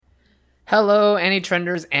Hello, Anime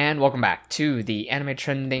Trenders, and welcome back to the Anime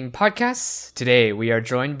Trending Podcast. Today, we are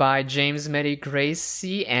joined by James, Medi,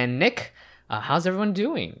 Gracie, and Nick. How's everyone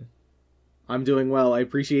doing? I'm doing well. I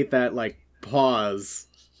appreciate that, pause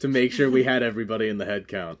to make sure we had everybody in the head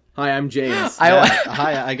count. Hi, I'm James.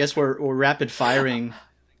 Hi, I guess we're rapid firing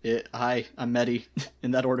it. Hi, I'm Medi,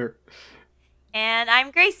 in that order. And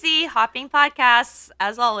I'm Gracie, hopping podcasts,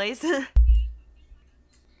 as always.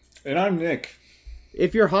 And I'm Nick.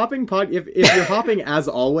 If you're hopping if you're hopping as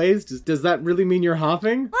always, does that really mean you're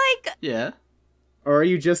hopping? Yeah. Or are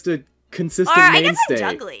you just a consistent or I mainstay? guess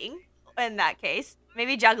I'm juggling, in that case.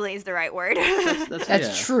 Maybe juggling is the right word.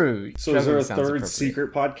 That's true. So is there a third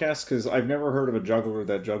secret podcast? Because I've never heard of a juggler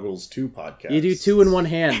that juggles two podcasts. You do two in one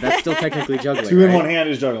hand. That's still technically juggling, Two in right? one hand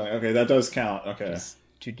is juggling. Okay, that does count. Okay.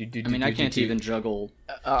 I mean, I can't even juggle.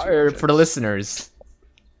 For the listeners,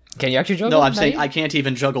 can you actually juggle? No, I'm saying I can't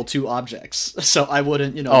even juggle two objects, so I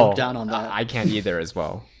wouldn't, look down on that. I can't either as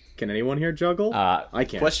well. Can anyone here juggle? I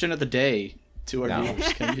can't. Question of the day to our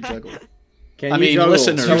viewers: can you juggle? Can you juggle?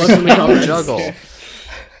 Listeners, tell us in the comments. Juggle.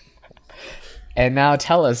 And now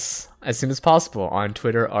tell us as soon as possible on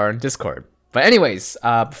Twitter or on Discord. But anyways,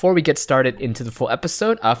 before we get started into the full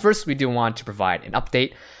episode, first we do want to provide an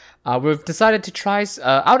update. We've decided to try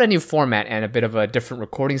out a new format and a bit of a different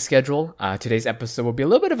recording schedule. Today's episode will be a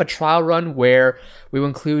little bit of a trial run where we will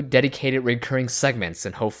include dedicated recurring segments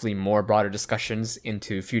and hopefully more broader discussions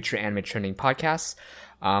into future anime trending podcasts.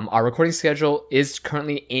 Our recording schedule is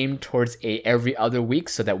currently aimed towards every other week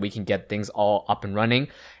so that we can get things all up and running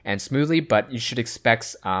and smoothly, but you should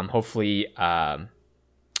expect hopefully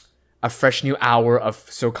a fresh new hour of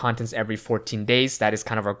contents every 14 days. That is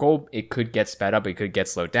kind of our goal. It could get sped up, it could get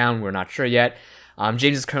slowed down. We're not sure yet.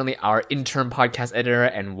 James is currently our intern podcast editor,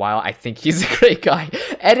 and while I think he's a great guy,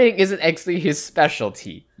 editing isn't actually his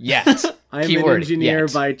specialty yet. I'm an engineer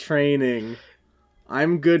by training.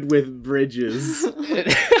 I'm good with bridges.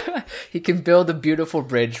 He can build a beautiful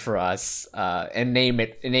bridge for us and name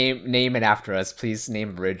it after us. Please name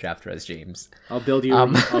a bridge after us, James. I'll build you a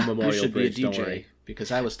memorial you should bridge, be a DJ, don't worry. because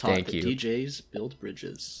I was taught Thank that you. DJs build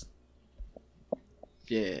bridges.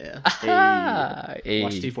 Yeah. Hey.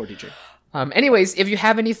 Watch T4 DJ. Anyways, if you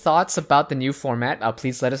have any thoughts about the new format,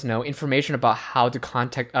 please let us know. Information about how to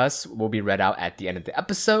contact us will be read out at the end of the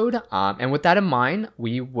episode. And with that in mind,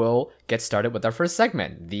 we will get started with our first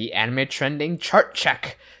segment, the Anime Trending Chart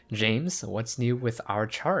Check. James, what's new with our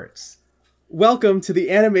charts? Welcome to the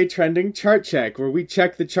Anime Trending Chart Check, where we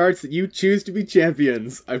check the charts that you choose to be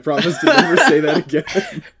champions. I promise to never say that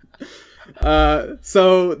again.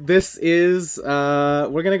 So this is,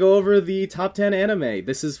 we're gonna go over the top 10 anime.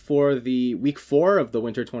 This is for the week 4 of the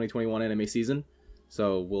winter 2021 anime season.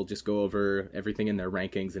 So we'll just go over everything in their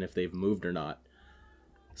rankings and if they've moved or not.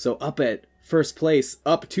 So up at first place,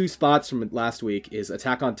 up 2 spots from last week, is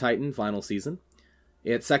Attack on Titan final season.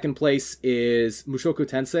 At second place is Mushoku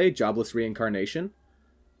Tensei Jobless Reincarnation.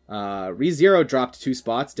 ReZero dropped 2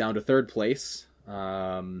 spots down to 3rd place.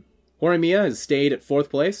 Horimiya has stayed at 4th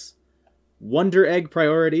place. Wonder Egg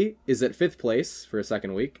Priority is at 5th place for a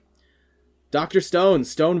second week. Dr.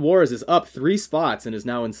 Stone Wars is up 3 spots and is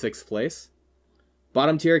now in 6th place.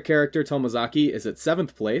 Bottom tier character Tomozaki is at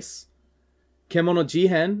 7th place. Kemono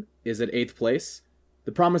Jihen is at 8th place.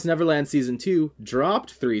 The Promised Neverland Season 2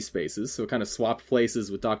 dropped 3 spaces, so it kind of swapped places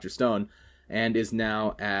with Dr. Stone, and is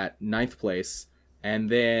now at 9th place. And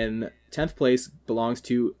then 10th place belongs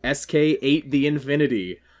to SK8 The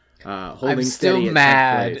Infinity, holding I'm still steady at 10th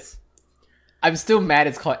mad. place. I'm still mad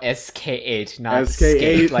it's called SK8, not SK8.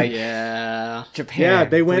 SK8. Like, Yeah. Japan, Yeah,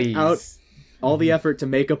 they went please. out all the effort to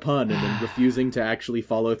make a pun and then refusing to actually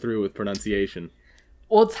follow through with pronunciation.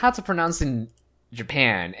 Well, it's how to pronounce in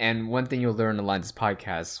Japan, and one thing you'll learn along this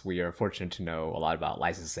podcast, we are fortunate to know a lot about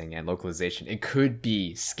licensing and localization. It could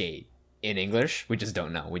be skate in English. We just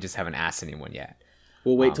don't know. We just haven't asked anyone yet.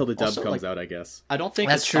 We'll wait till the dub also, comes out, I guess. I don't think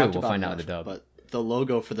That's it's true. talked We'll about find out enough, the dub. But the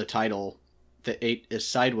logo for the title, the 8 is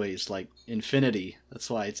sideways, like infinity. That's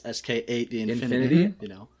why it's SK8 the Infinity.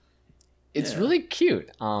 Infinity? It's Yeah. really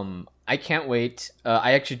cute. I can't wait.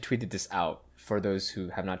 I actually tweeted this out for those who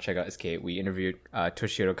have not checked out SK8. We interviewed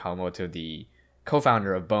Toshiro Kawamoto, the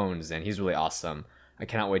co-founder of Bones, and he's really awesome. I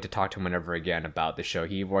cannot wait to talk to him whenever again about the show.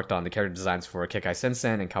 He worked on the character designs for Kekai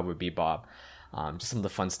Sensen and Cowboy Bebop. Just some of the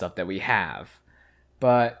fun stuff that we have.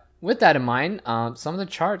 But with that in mind, some of the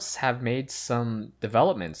charts have made some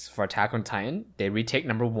developments for Attack on Titan. They retake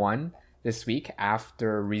number 1 this week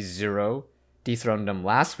after ReZero dethroned them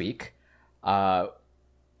last week.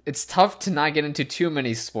 It's tough to not get into too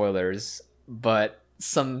many spoilers, but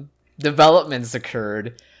some developments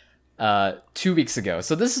occurred 2 weeks ago.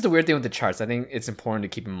 So this is the weird thing with the charts. I think it's important to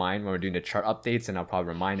keep in mind when we're doing the chart updates, and I'll probably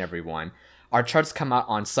remind everyone. Our charts come out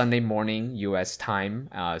on Sunday morning U.S. time,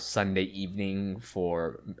 Saturday evening.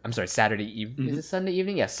 Is it Sunday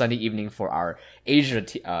evening? Yeah, Sunday evening for our Asia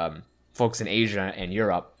folks in Asia and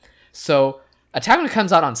Europe. So Attack on Titan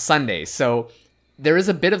comes out on Sunday. So there is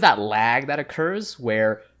a bit of that lag that occurs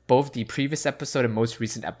where both the previous episode and most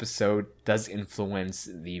recent episode does influence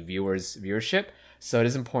the viewers' viewership. So it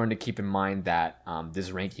is important to keep in mind that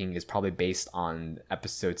this ranking is probably based on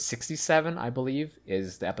episode 67, I believe,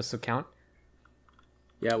 is the episode count.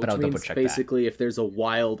 Yeah, which means basically if there's a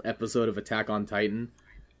wild episode of Attack on Titan,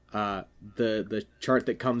 the chart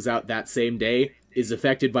that comes out that same day is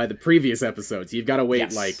affected by the previous episodes. You've got to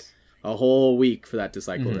wait like a whole week for that to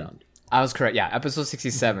cycle around. I was correct. Yeah, episode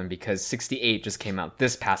 67 because 68 just came out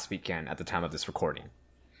this past weekend at the time of this recording.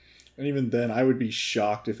 And even then, I would be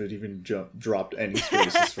shocked if it even dropped any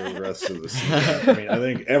spaces for the rest of the season. I mean, I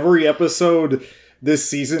think every episode this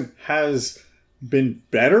season has been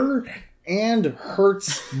better and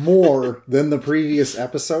hurts more than the previous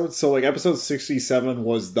episode. So, like, episode 67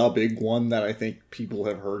 was the big one that I think people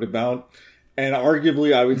have heard about. And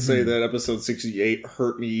arguably, I would say that episode 68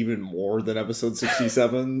 hurt me even more than episode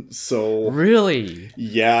 67. So really,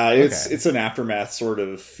 yeah, it's an aftermath sort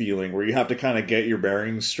of feeling where you have to kind of get your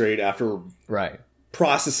bearings straight after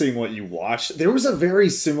processing what you watched. There was a very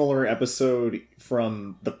similar episode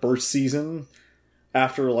from the first season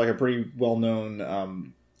after like a pretty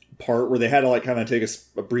well-known part where they had to like kind of take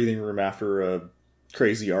a breathing room after a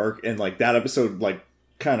crazy arc, and like that episode like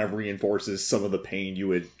kind of reinforces some of the pain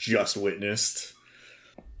you had just witnessed.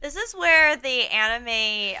 This is where the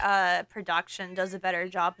anime production does a better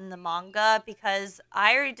job than the manga, because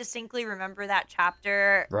I distinctly remember that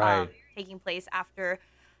chapter taking place after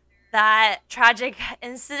that tragic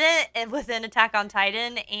incident within Attack on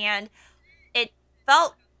Titan, and it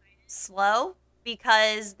felt slow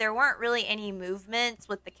because there weren't really any movements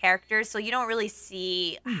with the characters, so you don't really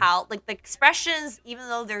see how, like, the expressions, even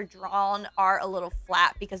though they're drawn, are a little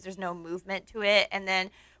flat because there's no movement to it. And then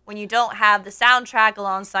when you don't have the soundtrack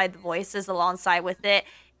alongside the voices alongside with it,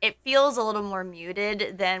 it feels a little more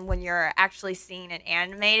muted than when you're actually seeing it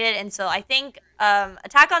animated. And so I think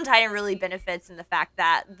Attack on Titan really benefits in the fact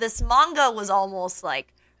that this manga was almost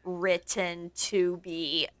like written to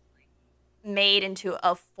be made into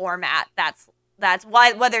a format that's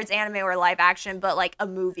why, whether it's anime or live action, but like a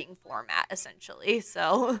moving format essentially.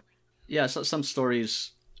 So yeah, so some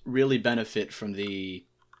stories really benefit from the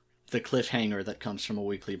cliffhanger that comes from a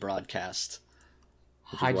weekly broadcast.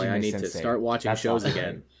 Which is why I need to start watching shows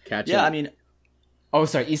again. Catch up. I mean, oh,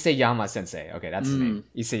 sorry, Isayama Sensei. Okay, that's the name.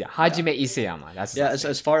 Hajime Isayama. That's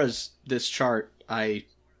as far as this chart, I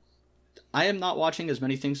am not watching as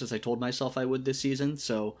many things as I told myself I would this season.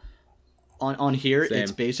 So on here, Same.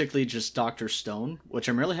 It's basically just Dr. Stone, which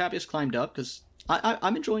I'm really happy has climbed up because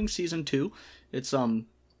I'm enjoying season 2. It's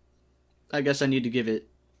I guess I need to give it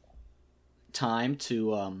time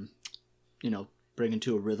to bring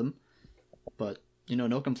into a rhythm, but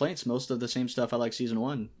no complaints. Most of the same stuff I like season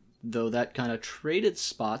 1, though that kind of traded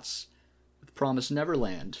spots with Promised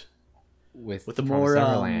Neverland. With the more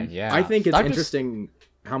Neverland, yeah. I think it's interesting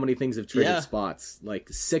how many things have traded spots. Like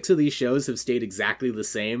 6 of these shows have stayed exactly the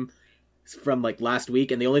same from like last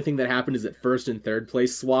week, and the only thing that happened is that 1st and 3rd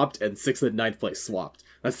place swapped and 6th and 9th place swapped.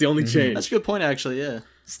 That's the only change. That's a good point, actually. Yeah,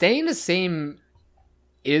 staying the same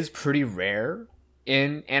is pretty rare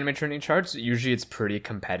in anime trending charts. Usually it's pretty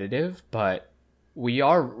competitive, but we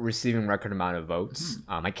are receiving record amount of votes.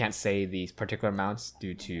 I can't say these particular amounts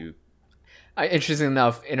due to interesting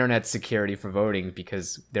enough internet security for voting,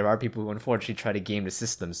 because there are people who unfortunately try to game the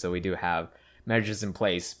system, so we do have measures in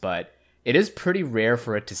place, but it is pretty rare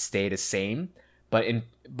for it to stay the same.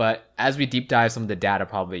 But as we deep dive some of the data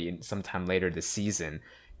probably sometime later this season,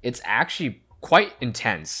 it's actually quite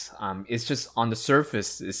intense. It's just on the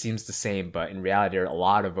surface it seems the same, but in reality there are a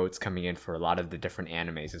lot of votes coming in for a lot of the different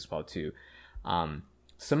animes as well too.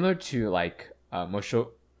 Similar to like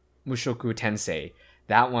Mushoku Tensei,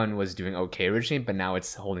 that one was doing okay originally, but now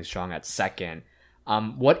it's holding strong at 2nd.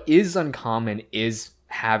 What is uncommon is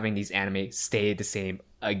having these anime stay the same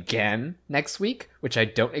again next week, which I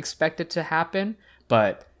don't expect it to happen,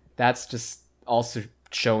 but that's just also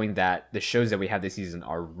showing that the shows that we have this season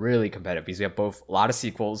are really competitive, because we have both a lot of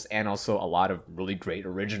sequels and also a lot of really great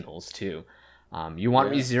originals too. You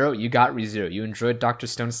want ReZero, you got ReZero. You enjoyed Dr.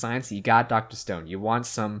 Stone Science, you got Dr. Stone. You want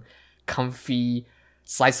some comfy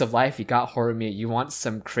slice of life, you got Horimiya. You want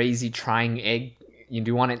some crazy trying egg, you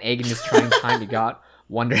do want an egg in this trying time, you got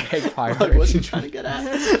Wonder Egg What Priority. was he trying to get at?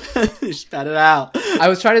 He spat it out. I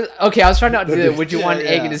was trying to do the would you want an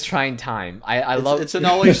egg yeah. in this trying time. I love It's an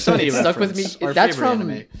Always Sunny it stuck with me. reference, our That's favorite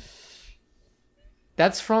from anime.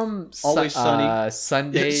 That's from Always Sunny.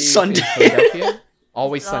 Sunday Sunday. in Philadelphia.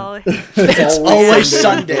 Always So, Sunday. It's always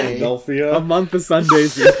Sunday. Philadelphia. A month of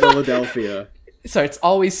Sundays in Philadelphia. Sorry, it's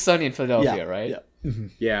always sunny in Philadelphia, Yeah, right? yeah.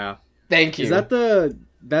 Yeah. Thank you. Is that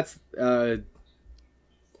that's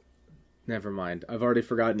never mind. I've already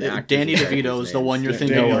forgotten actors Danny and characters' DeVito is the names. one you're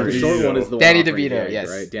thinking Danny of. The short one is the one Danny offering the DeVito, egg, yes.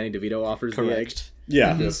 right? Danny DeVito offers the egg. Correct.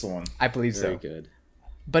 Yeah, that's the one. I believe Very so. good.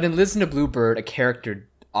 But in Listen to Bluebird, a character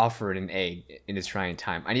offered an egg in his trying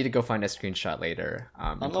time. I need to go find a screenshot later.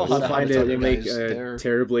 I don't know post how We'll to find tell it. you We'll make guys, a there-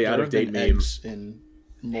 terribly there out of have date been meme. eggs in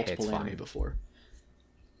multiple It's anime fine. before.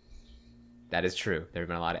 That is true. There have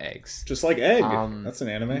been a lot of eggs. Just like Egg. Um, That's an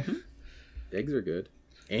anime. Eggs are good.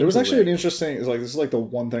 There was Angel actually an egg. interesting. It's like this is like the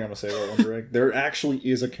one thing I'm gonna say about Wonder Egg. There actually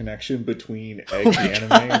is a connection between Egg and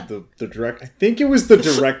the anime. The direct. I think it was the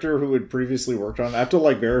director who had previously worked on it. I have to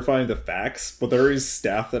like verify the facts, but there is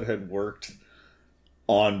staff that had worked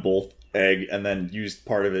on both Egg and then used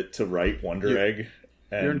part of it to write Wonder Egg.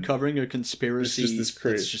 And You're uncovering a conspiracy it's just this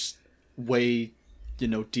crazy- that's just way,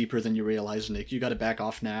 deeper than you realize, Nick. You got to back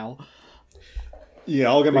off now. yeah,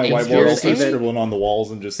 I'll get my The whiteboard. I'll conspiracy start that- scribbling on the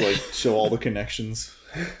walls and just like show all the connections.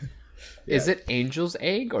 Is it Angel's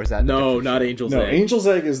Egg or is that No, different not show? Angel's No, egg. Angel's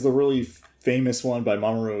Egg is the really famous one by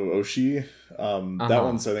Mamoru Oshii. That Uh-huh.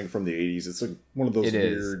 one's, I think, from the 80s. It's like one of those It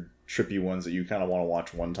is. weird, trippy ones that you kind of want to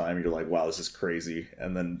watch one time. You're like, wow, this is crazy.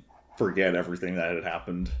 And then forget everything that had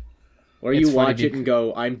happened. Or It's you funny watch it and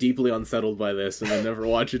go, I'm deeply unsettled by this, and then never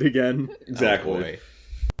watch it again. Exactly. Oh, boy.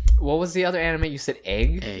 What was the other anime? You said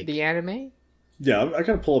Egg? Egg. The anime? Yeah, I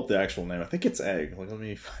gotta pull up the actual name. I think it's Egg. Like, let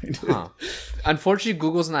me find it. Huh. Unfortunately,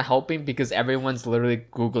 Google's not helping because everyone's literally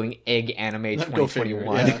Googling Egg Anime Go figure,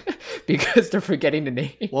 2021 yeah. because they're forgetting the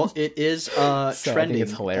name. Well, it is I think trending,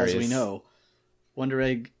 it's hilarious. as we know. Wonder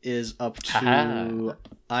Egg is up to... Haha.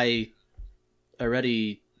 I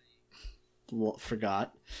already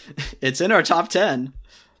forgot. It's in our top 10.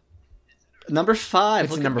 Number 5.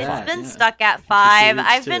 It's Look number at five. that, It's been yeah. stuck at 5. weeks,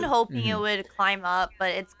 I've been too. hoping it would climb up, but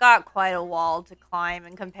it's got quite a wall to climb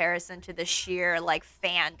in comparison to the sheer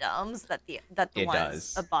fandoms that the It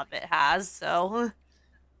ones does. above it has. So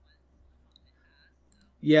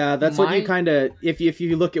Yeah, that's what you My- kind of... If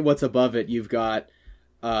you look at what's above it, you've got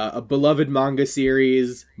a beloved manga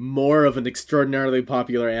series, more of an extraordinarily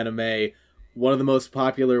popular anime, one of the most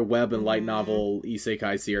popular web and light novel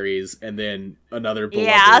isekai series, and then another beloved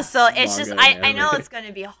yeah, so it's just manga and I know anime. it's going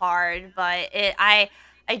to be hard, but I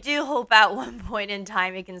do hope at one point in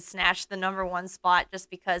time it can snatch the number 1 spot just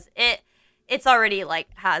because it's already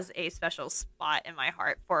has a special spot in my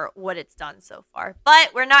heart for what it's done so far.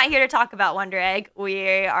 But we're not here to talk about Wonder Egg.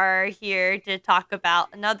 We are here to talk about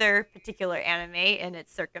another particular anime and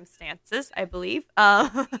its circumstances, I believe.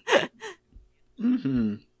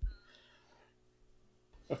 Mm-hmm.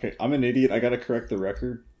 Okay, I'm an idiot. I gotta correct the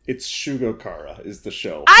record. It's Shugokara is the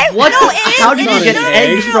show. What? No, it is. How did it you is. get No, an no,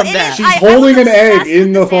 egg no, from it that? is. She's I was holding an egg obsessed in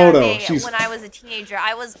with the this photo. anime She's- when I was a teenager.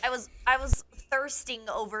 I was thirsting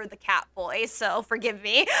over the cat boy, so forgive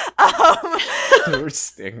me.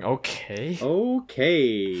 Thirsting. Okay.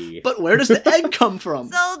 Okay. But where does the egg come from?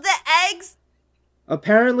 So the eggs,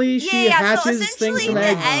 Apparently, she so hatches essentially things from the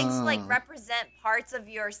eggs. eggs represent parts of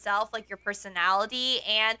yourself, your personality,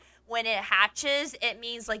 and when it hatches, it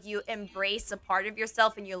means you embrace a part of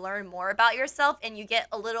yourself and you learn more about yourself, and you get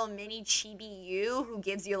a little mini chibi you who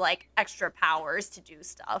gives you extra powers to do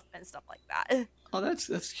stuff and stuff like that. Oh,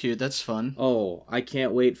 that's cute. That's fun. Oh, I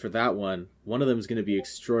can't wait for that one. One of them is going to be I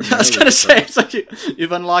extraordinary. was gonna say, it's like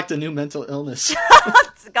you've unlocked a new mental illness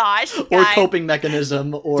Gosh, or guys. coping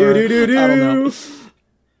mechanism, or Do-do-do-do. I don't know.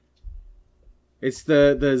 It's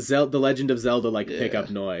the Legend of Zelda Yeah. pickup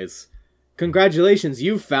noise. Congratulations,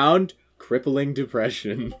 you found crippling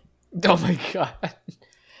depression. Oh my god.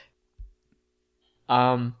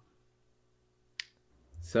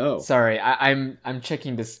 So, Sorry, I'm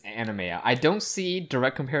checking this anime out. I don't see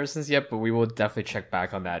direct comparisons yet, but we will definitely check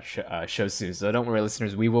back on that show soon. So don't worry,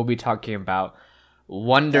 listeners. We will be talking about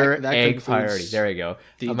Wonder That Egg concludes Priority. There we go.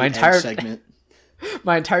 The my egg entire segment.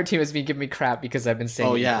 my entire team has been giving me crap because I've been saying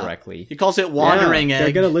Oh it yeah, incorrectly. he calls it wandering yeah, egg.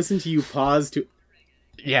 they're going to listen to you pause to...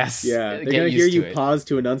 Yes. Yeah, they're get going to hear used you it. pause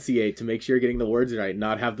to enunciate to make sure you're getting the words right,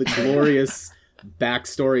 not have the glorious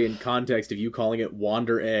backstory and context of you calling it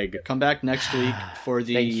Wander Egg. Come back next week for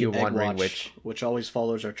the Thank you, Egg Wandering Watch, Witch. which always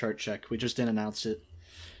follows our chart check. We just didn't announce it.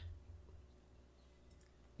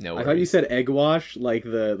 No I thought you worries. said egg wash, like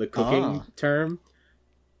the cooking Ah. term.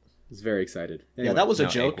 was very excited. Anyway, yeah, that was a no,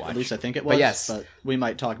 joke. At least I think it was. But we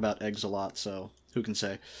might talk about eggs a lot, so who can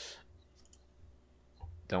say?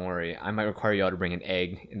 Don't worry, I might require y'all to bring an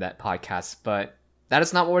egg in that podcast, but that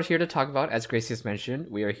is not what we're here to talk about. As Gracie has mentioned,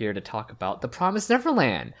 we are here to talk about The Promised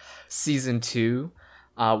Neverland, Season 2.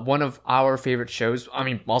 One of our favorite shows. I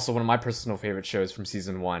mean, also one of my personal favorite shows from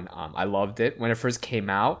Season 1. I loved it. When it first came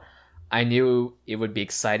out, I knew it would be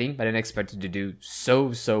exciting, but I didn't expect it to do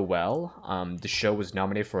so well. The show was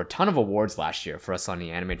nominated for a ton of awards last year for us on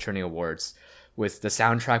the Anime Trending Awards, with the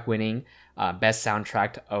soundtrack winning Best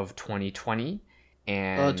Soundtrack of 2020.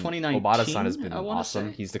 And 2019, Obata-san has been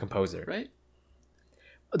awesome. He's the composer. Right?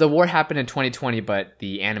 The award happened in 2020, but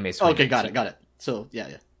the anime is 2019. Okay, got it. So,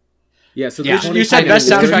 yeah. Yeah, so you said Best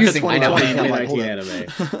Soundtrack of 2020. 2019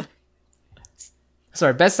 anime.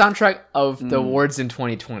 Sorry, Best Soundtrack of the awards in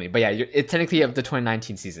 2020. But yeah, it technically of the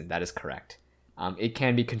 2019 season. That is correct. It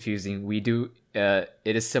can be confusing. It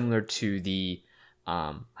is similar to the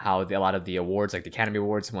how a lot of the awards, like the Academy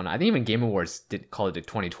Awards one, I think even Game Awards did call it the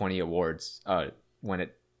 2020 awards.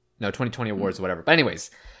 2020 awards, whatever. But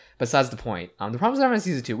anyways, besides the point, The Promised Neverland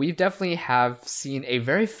Season 2, we definitely have seen a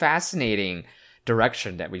very fascinating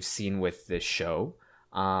direction that we've seen with this show.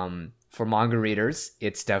 For manga readers,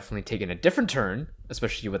 it's definitely taken a different turn,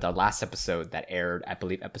 especially with our last episode that aired, I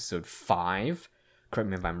believe, episode 5. Correct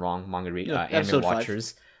me if I'm wrong, anime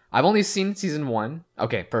watchers. 5. I've only seen season 1.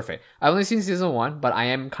 Okay, perfect. I've only seen season 1, but I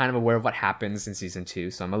am kind of aware of what happens in season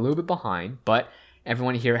 2, so I'm a little bit behind. But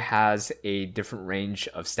everyone here has a different range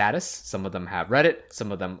of status. Some of them have read it,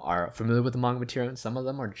 some of them are familiar with the manga material, and some of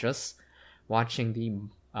them are just watching the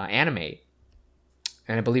anime.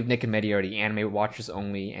 And I believe Nick and Mehdi are the anime watchers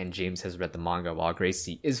only, and James has read the manga, while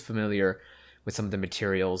Gracie is familiar with some of the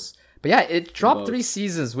materials. But yeah, it dropped 3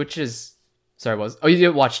 seasons, which is... Sorry, oh, you did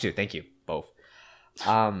watch 2. Thank you, both.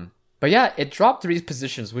 But yeah, it dropped 3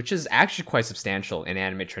 positions, which is actually quite substantial in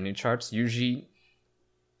anime trending charts. Usually,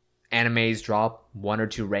 animes drop 1 or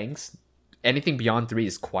 2 ranks. Anything beyond 3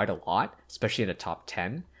 is quite a lot, especially in the top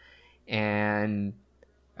 10. And...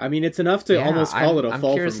 I mean, it's enough to almost call it a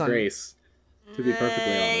fall from grace. To be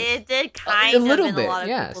perfectly honest, it did kind of in a lot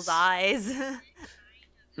of people's eyes.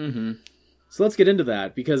 Mm-hmm. So let's get into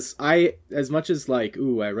that, because as much as I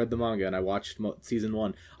read the manga and I watched season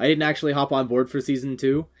 1, I didn't actually hop on board for season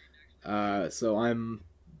 2. So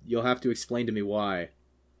you'll have to explain to me why.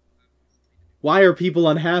 Why are people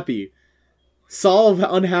unhappy? Solve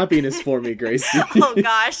unhappiness for me, Gracie. Oh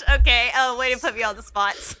gosh. Okay. Way to put me on the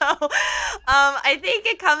spot. So, I think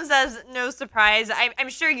it comes as no surprise. I'm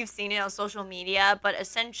sure you've seen it on social media, but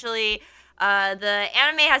essentially, the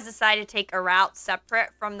anime has decided to take a route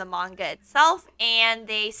separate from the manga itself, and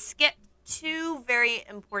they skipped 2 very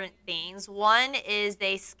important things. One is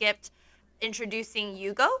they skipped introducing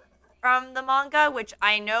Yugo from the manga, which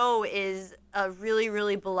I know is a really,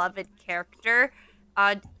 really beloved character.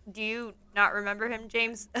 Do you not remember him,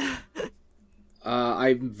 James?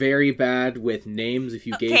 I'm very bad with names. If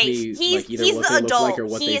you gave me he's either what they look like or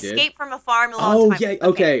what they did. He escaped from a farm a long time ago.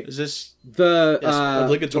 Okay. Is this the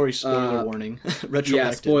obligatory spoiler warning? Retroactive.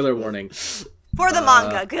 Yeah, spoiler warning. For the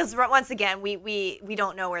manga, because once again, we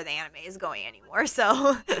don't know where the anime is going anymore,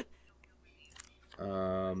 so...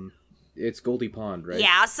 It's Goldie Pond, right?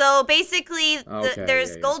 Yeah, so basically,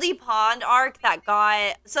 there's Goldie Pond arc that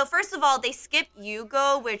got... So first of all, they skipped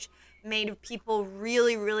Yugo, which made people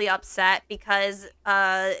really, really upset, because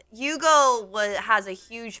Yugo has a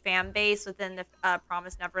huge fan base within the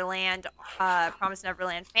Promised Neverland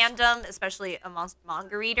fandom, especially amongst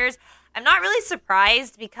manga readers. I'm not really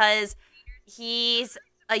surprised, because he's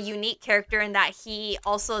a unique character in that he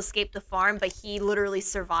also escaped the farm, but he literally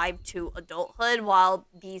survived to adulthood, while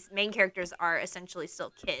these main characters are essentially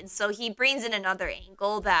still kids. So he brings in another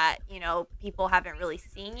angle that, people haven't really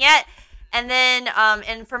seen yet. And then,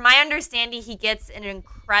 and from my understanding, he gets an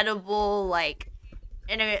incredible,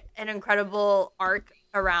 an incredible arc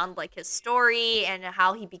around, his story and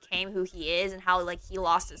how he became who he is and how, he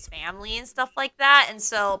lost his family and stuff like that. And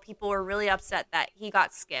so people were really upset that he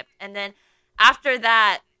got skipped. And then after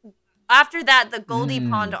that, the Goldie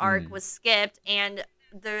Pond arc was skipped, and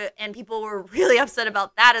people were really upset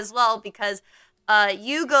about that as well, because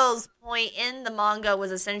Yugo's point in the manga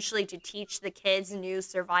was essentially to teach the kids new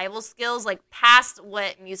survival skills, past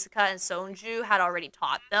what Musica and Sonju had already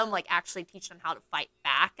taught them, actually teach them how to fight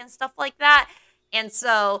back and stuff like that. And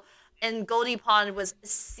so, and Goldie Pond was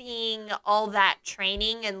seeing all that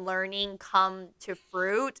training and learning come to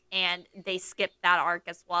fruit, and they skipped that arc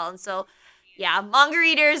as well. And so, yeah, manga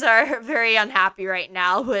readers are very unhappy right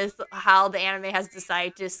now with how the anime has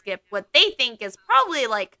decided to skip what they think is probably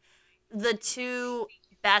the 2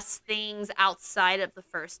 best things outside of the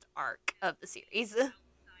first arc of the series.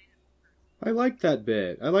 I like that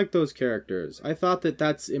bit. I like those characters. I thought that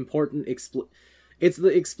that's important. It's the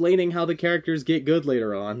explaining how the characters get good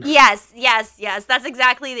later on. Yes. That's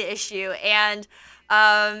exactly the issue, and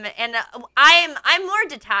I'm more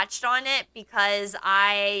detached on it because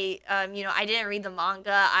I didn't read the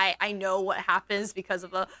manga. I know what happens because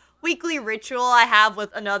of a weekly ritual I have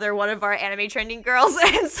with another one of our anime trending girls,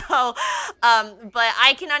 and so but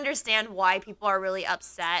I can understand why people are really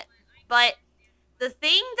upset. But the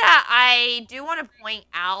thing that I do want to point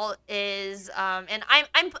out is, and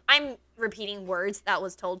I'm repeating words that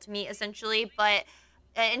was told to me essentially, but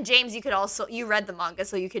and James, you read the manga,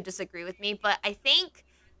 so you could disagree with me, but I think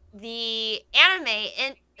the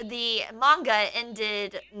manga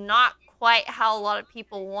ended not quite how a lot of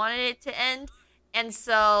people wanted it to end, and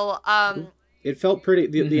so it felt pretty.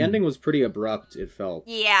 The ending was pretty abrupt. It felt,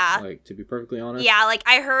 yeah, like, to be perfectly honest. Yeah, like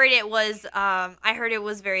I heard it was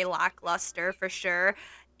very lackluster for sure.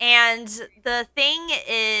 And the thing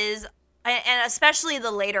is, and especially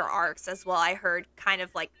the later arcs as well, I heard kind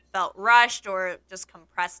of like felt rushed or just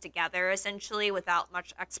compressed together essentially without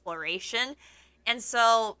much exploration. And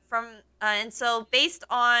so based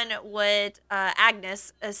on what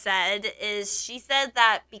Agnes said, she said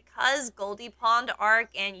that because Goldie Pond arc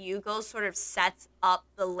and Yugo sort of sets up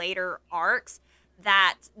the later arcs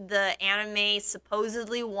that the anime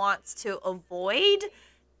supposedly wants to avoid,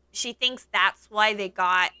 she thinks that's why they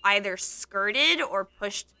got either skirted or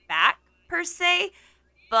pushed back per se.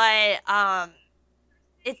 But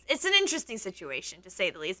it's an interesting situation to say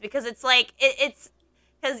the least, because it's like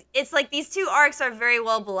because it's like these two arcs are very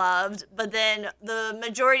well beloved, but then the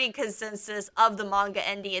majority consensus of the manga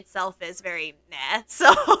ending itself is very meh.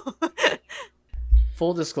 So,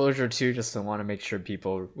 full disclosure too, just to want to make sure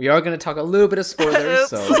we are going to talk a little bit of spoilers.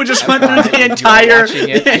 So we just went through the entire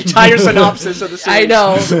synopsis of the series. I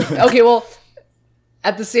know. Okay, well,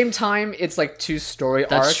 at the same time, it's like two story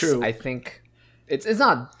arcs. That's true. I think it's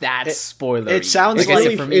not that spoilery. It sounds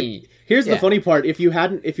like for me. Here's the funny part: if you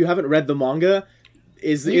haven't read the manga,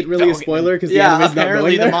 is it really a spoiler? Because the anime's not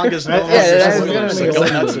going there? The manga's no so go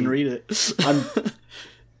nuts and read it.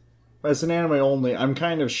 As an anime only, I'm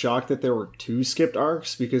kind of shocked that there were 2 skipped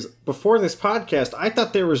arcs, because before this podcast, I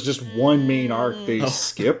thought there was just one main arc they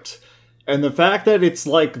skipped. And the fact that it's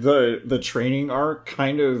like the training arc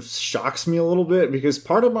kind of shocks me a little bit, because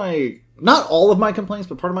part of not all of my complaints,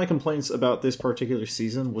 but part of my complaints about this particular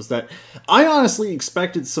season was that I honestly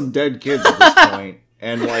expected some dead kids at this point.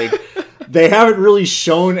 And like, they haven't really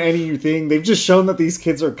shown anything. They've just shown that these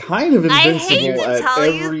kids are kind of invincible at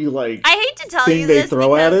every I hate to tell thing you they this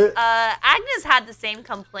throw because, at it. Agnes had the same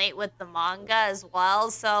complaint with the manga as well.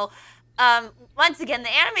 So, once again, the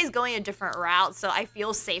anime is going a different route, so I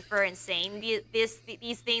feel safer in saying these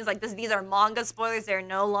things like this. These are manga spoilers; they're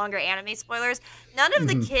no longer anime spoilers. None of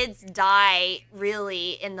the kids die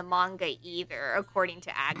really in the manga either, according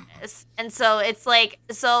to Agnes. And so it's like,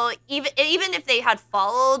 even if they had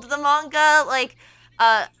followed the manga, like,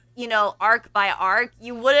 arc by arc,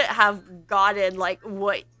 you wouldn't have gotten like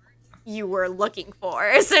what you were looking for,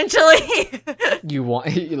 essentially. Yeah,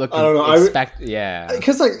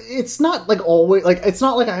 because like it's not like always like it's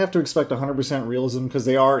not like I have to expect 100% realism, because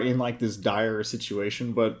they are in like this dire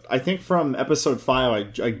situation. But I think from episode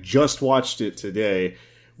 5, I just watched it today,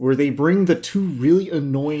 where they bring the 2 really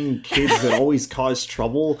annoying kids that always cause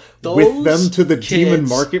trouble with them to the demon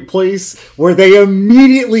marketplace, where they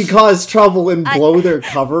immediately cause trouble and blow their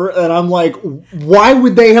cover. And I'm like, why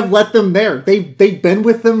would they have let them there? They've been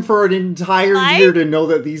with them for an entire year to know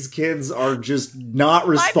that these kids are just not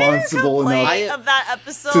responsible enough of that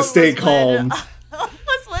episode to stay calm.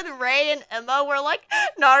 Was when Ray and Emma were like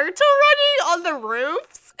Naruto running on the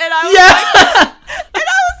roofs, and I was like,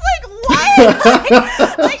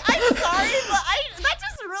 I'm sorry, but that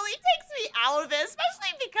just really takes me out of it,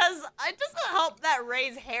 especially because it doesn't help that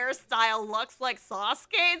Ray's hairstyle looks like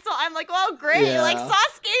Sasuke. So I'm like, well, great, like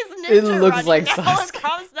Sasuke's ninja it looks running like now Sasuke. in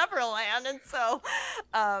Promised Neverland, and so,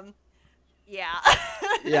 yeah.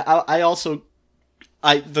 I also.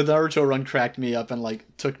 The Naruto run cracked me up and,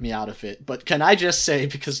 like, took me out of it. But can I just say,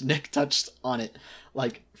 because Nick touched on it,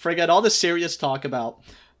 like, forget all the serious talk about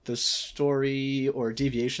the story or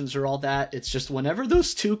deviations or all that. It's just whenever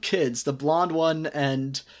those 2 kids, the blonde one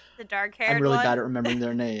and... the dark-haired I'm really one. bad at remembering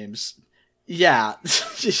their names. Yeah.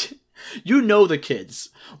 You know the kids.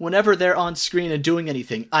 Whenever they're on screen and doing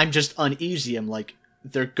anything, I'm just uneasy. I'm like,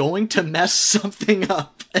 they're going to mess something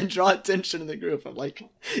up and draw attention in the group. I'm like,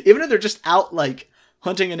 even if they're just out, like,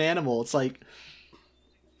 hunting an animal, it's like,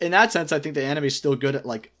 in that sense, I think the anime is still good at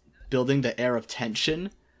like building the air of tension,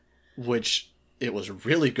 which it was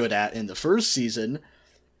really good at in the first season.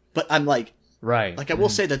 But I'm like, right. Like, I will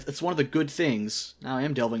say that it's one of the good things, now I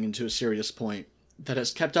am delving into a serious point, that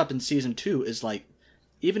has kept up in season 2 is, like,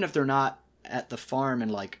 even if they're not at the farm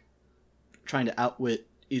and, like, trying to outwit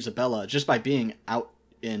Isabella, just by being out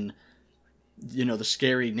in, you know, the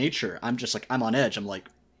scary nature, I'm just like, I'm on edge. I'm like,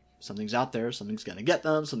 something's out there, something's gonna get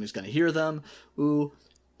them, something's gonna hear them, ooh.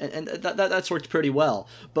 And that's worked pretty well.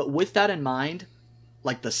 But with that in mind,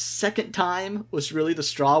 like, the second time was really the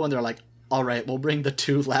straw when they're like, all right, we'll bring the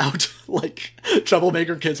 2 loud, like,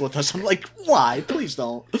 troublemaker kids with us. I'm like, why? Please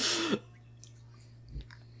don't.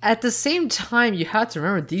 At the same time, you have to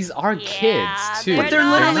remember these are kids too. But they're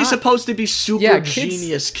literally supposed to be super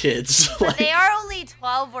genius kids. But they are only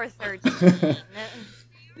 12 or 13.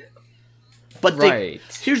 But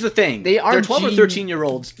here's the thing: they're 12 or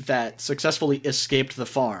 13-year-olds that successfully escaped the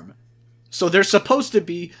farm, so they're supposed to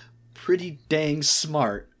be pretty dang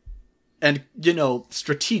smart. And, you know,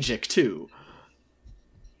 strategic, too.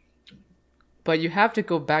 But you have to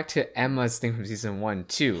go back to Emma's thing from season 1,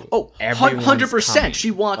 too. Oh, 100%.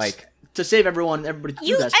 She wants to save everyone, everybody to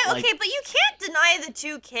do that. Okay, but you can't deny the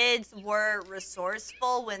 2 kids were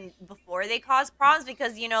resourceful before they caused problems,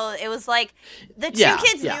 because, you know, it was like the 2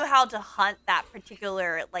 kids knew how to hunt that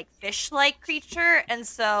particular, like, fish-like creature, and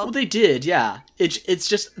so... Well, they did, yeah. It's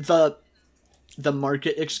just the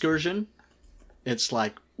market excursion. It's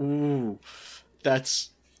like, ooh, that's...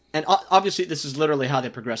 And obviously this is literally how they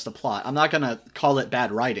progress the plot. I'm not going to call it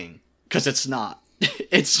bad writing, because it's not.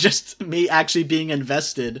 It's just me actually being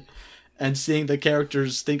invested and seeing the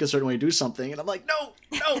characters think a certain way, do something, and I'm like, no,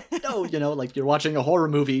 you know, like you're watching a horror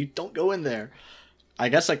movie, don't go in there. I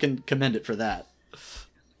guess I can commend it for that.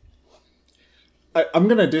 I'm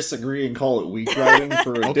going to disagree and call it weak writing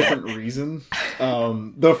for a different reason.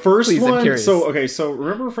 The first one, so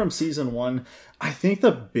remember from season 1, I think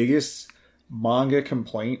the biggest manga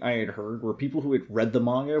complaint I had heard were people who had read the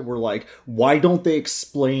manga were like, why don't they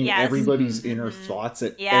explain everybody's inner thoughts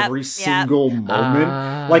at every single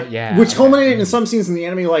moment? Which culminated in some scenes in the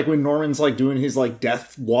anime, like when Norman's like doing his like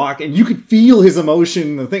death walk, and you could feel his emotion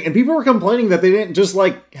in the thing, and people were complaining that they didn't just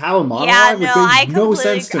like have a monologue, which made no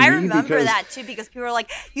sense to me. I remember that too, because people were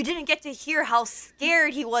like, you didn't get to hear how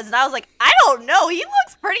scared he was, and I was like, I don't know, he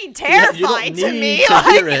looks pretty terrifying to me.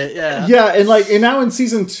 Hear it, and now in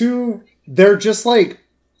season 2, they're just like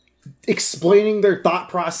explaining their thought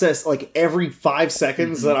process like every 5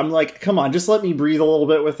 seconds that I'm like, come on, just let me breathe a little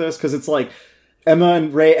bit with this, because it's like Emma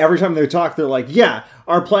and Ray, every time they talk, they're like, yeah,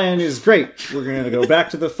 our plan is great. We're going to go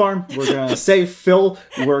back to the farm. We're going to save Phil.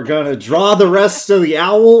 We're going to draw the rest of the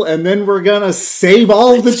owl, and then we're going to save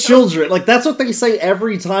all of the children. Like, that's what they say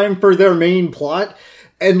every time for their main plot.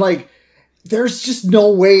 And like, there's just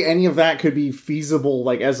no way any of that could be feasible,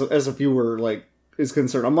 like, as a viewer, like, is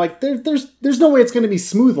concerned. I'm like, there's no way it's going to be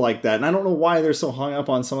smooth like that, and I don't know why they're so hung up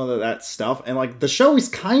on some of that stuff. And like, the show is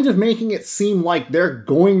kind of making it seem like they're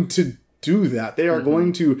going to do that. They are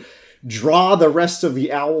going to draw the rest of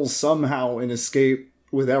the owls somehow and escape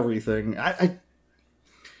with everything.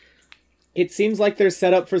 It seems like they're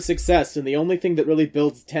set up for success, and the only thing that really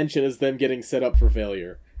builds tension is them getting set up for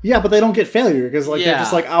failure. Yeah, but they don't get failure, because like they're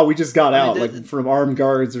just like, oh, we just got out, like from armed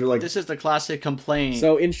guards, or like... This is the classic complaint.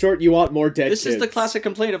 So, in short, you want more dead kids. This is the classic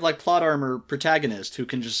complaint of like plot armor protagonist who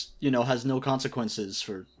can just, you know, has no consequences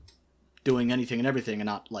for doing anything and everything, and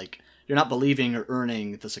not like, you're not believing or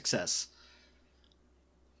earning the success.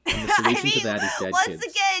 And the solution to that is dead kids. Once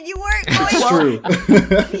again, you weren't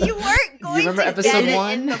going you weren't going to episode get it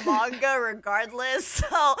 1? in the manga regardless.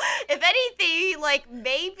 So, if anything, like,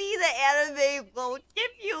 maybe the anime will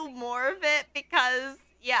give you more of it, because,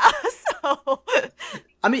 yeah, so...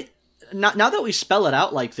 I mean, now that we spell it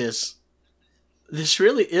out like this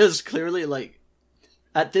really is clearly, like,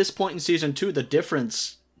 at this point in season 2, the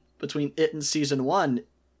difference between it and season 1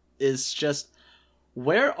 is just,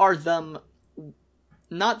 where are them...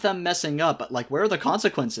 Not them messing up, but like, where are the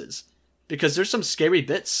consequences? Because there's some scary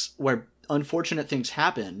bits where unfortunate things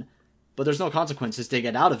happen, but there's no consequences. They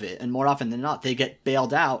get out of it, and more often than not, they get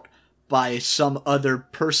bailed out by some other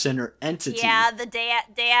person or entity. Yeah, the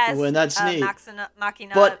Deus when that's neat.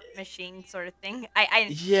 Machina machine sort of thing.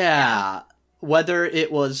 Yeah, whether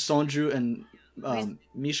it was Sonju and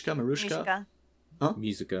Marushka? Huh?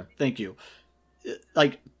 Musica. Thank you.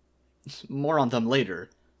 Like, more on them later,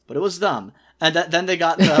 but it was them. And then they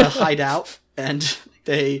got the hideout, and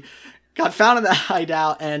they got found in the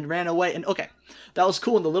hideout and ran away. And okay, that was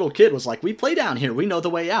cool. And the little kid was like, we play down here. We know the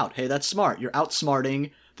way out. Hey, that's smart. You're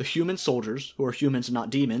outsmarting the human soldiers, who are humans and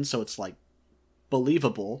not demons. So it's like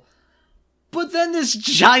believable. But then this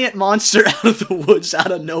giant monster out of the woods,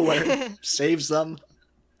 out of nowhere, saves them.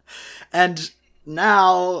 And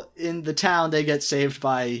now in the town they get saved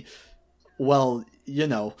by, well,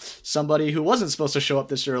 somebody who wasn't supposed to show up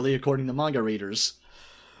this early according to manga readers.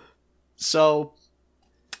 So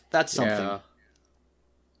that's something. Yeah.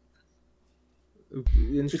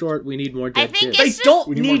 In short, we need more dead kids. They don't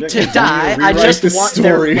need to die. I just want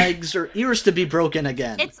their legs or ears to be broken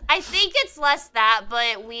again. I think it's less that,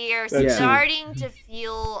 but we are starting to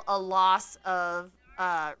feel a loss of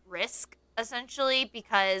risk, essentially,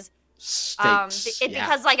 because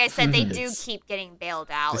because, like I said, they do keep getting bailed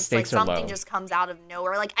out. It's like something just comes out of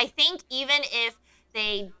nowhere. Like, I think even if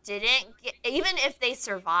they even if they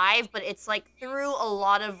survive, but it's like through a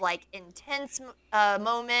lot of like intense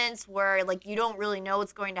moments where like you don't really know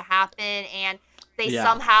what's going to happen, and they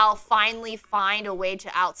somehow finally find a way to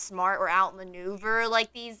outsmart or outmaneuver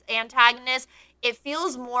like these antagonists. It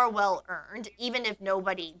feels more well earned, even if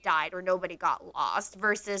nobody died or nobody got lost,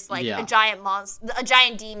 versus like a giant monster, a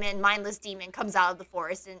giant demon, mindless demon comes out of the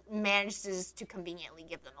forest and manages to conveniently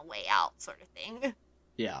give them a way out, sort of thing.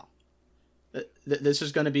 Yeah. This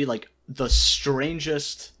is going to be like the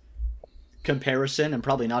strangest comparison and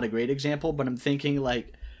probably not a great example, but I'm thinking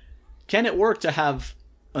like, can it work to have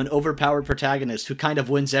an overpowered protagonist who kind of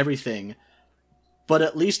wins everything, but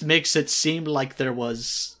at least makes it seem like there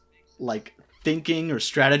was like thinking or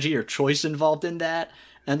strategy or choice involved in that?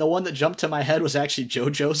 And the one that jumped to my head was actually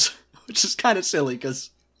JoJo's, which is kind of silly because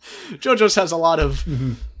JoJo's has a lot of,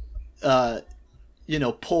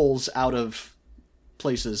 pulls out of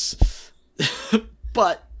places.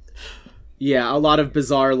 But yeah, a lot of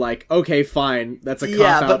bizarre, like, okay, fine, that's a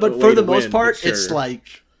cop-out, but for the most part, it's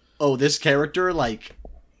like, oh, this character, like,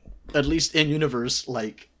 at least in universe,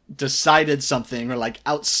 like, decided something or like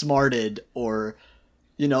outsmarted, or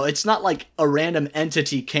it's not like a random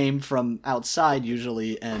entity came from outside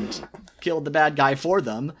usually and killed the bad guy for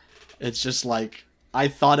them. It's just like, I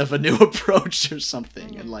thought of a new approach or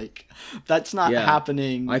something, and like that's not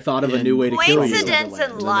happening. I thought of a new way to kill you. Coincidence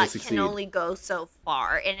and luck can only go so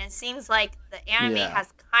far, and it seems like the anime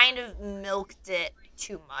has kind of milked it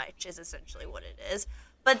too much, is essentially what it is.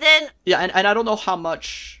 But then and I don't know how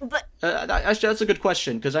much. But actually, that's a good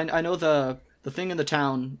question, because I know the thing in the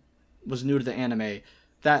town was new to the anime.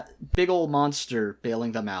 That big old monster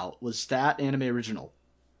bailing them out, was that anime original?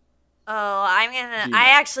 Oh, I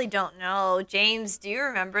actually don't know. James, do you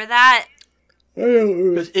remember that?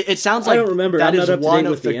 It sounds like I don't remember. That is one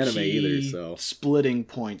of the the anime key either, so. splitting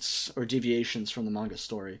points or deviations from the manga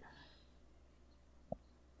story.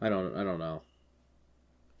 I don't know.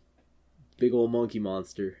 Big old monkey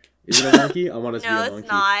monster. Is it a monkey? I want it to be a monkey. No,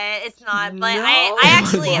 it's not. But no.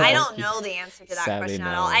 I don't know the answer to that question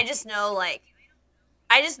at all. I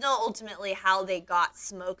just know ultimately how they got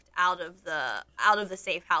smoked out of the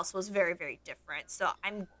safe house was very, very different. So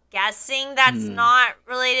I'm guessing that's not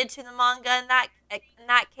related to the manga in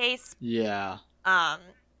that case. Yeah.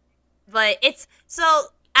 But it's so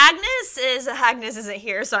Agnes isn't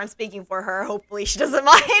here, so I'm speaking for her. Hopefully she doesn't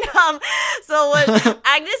mind. So when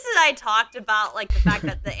Agnes and I talked about like the fact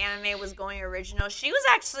that the anime was going original, she was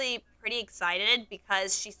actually pretty excited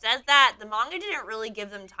because she said that the manga didn't really give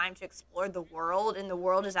them time to explore the world, and the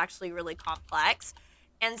world is actually really complex.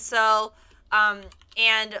 And so,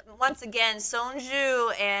 and once again,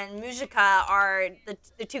 Sonju and Mujika are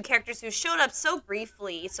the two characters who showed up so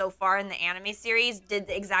briefly so far in the anime series, did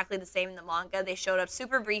exactly the same in the manga. They showed up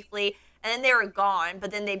super briefly, and then they were gone, but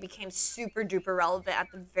then they became super duper relevant at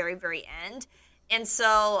the very, very end. And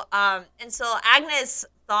so Agnes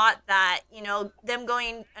thought that, them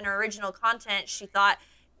going an original content, she thought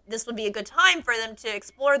this would be a good time for them to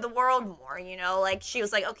explore the world more, like she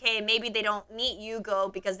was like, okay, maybe they don't meet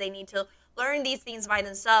Yugo because they need to learn these things by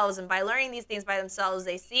themselves, and by learning these things by themselves,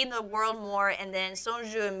 they see the world more, and then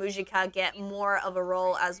Sonju and Mujika get more of a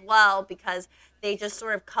role as well because they just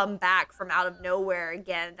sort of come back from out of nowhere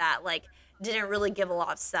again that, like, didn't really give a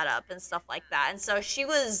lot of setup and stuff like that. And so she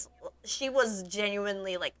was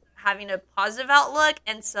genuinely like having a positive outlook.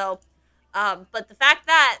 And so but the fact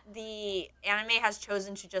that the anime has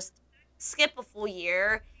chosen to just skip a full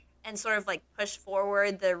year and sort of like push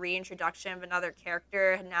forward the reintroduction of another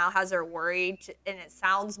character now has her worried, and it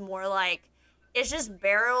sounds more like it's just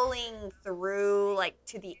barreling through like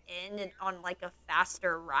to the end and on like a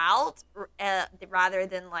faster route rather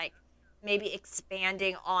than like maybe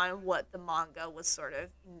expanding on what the manga was sort of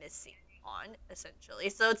missing on, essentially.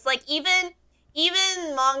 So it's like even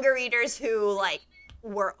manga readers who like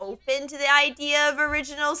were open to the idea of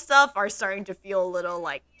original stuff are starting to feel a little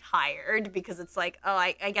like tired because it's like, oh,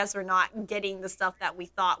 I guess we're not getting the stuff that we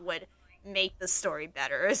thought would make the story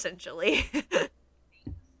better, essentially.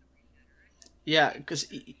 Yeah, because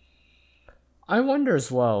I wonder as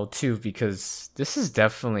well too, because this is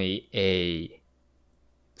definitely a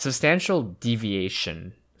substantial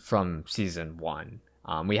deviation from season 1.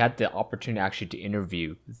 We had the opportunity actually to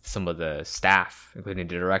interview some of the staff, including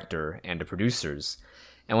the director and the producers.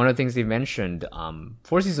 And one of the things they mentioned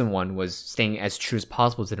for season 1 was staying as true as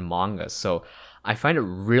possible to the manga. So I find it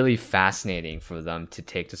really fascinating for them to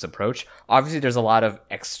take this approach. Obviously, there's a lot of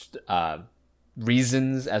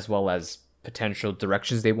reasons as well as potential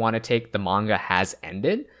directions they want to take. The manga has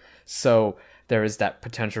ended. So there is that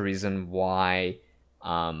potential reason why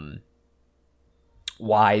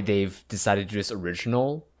they've decided to do this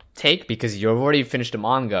original take, because you've already finished the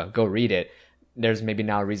manga, go read it. There's maybe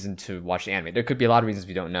now a reason to watch the anime. There could be a lot of reasons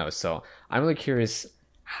we don't know. So I'm really curious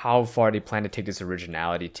how far they plan to take this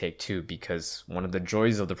originality take too, because one of the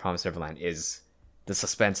joys of the Promised Neverland is the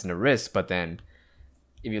suspense and the risk. But then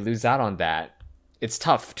if you lose out on that, it's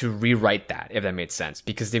tough to rewrite that, if that made sense,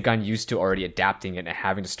 because they've gotten used to already adapting it and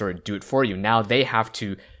having the story do it for you. Now they have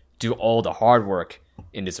to do all the hard work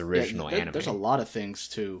in this original anime. There's a lot of things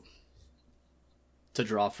to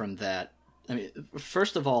draw from that. I mean,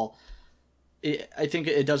 first of all, I think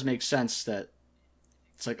it does make sense that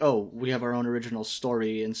it's like, oh, we have our own original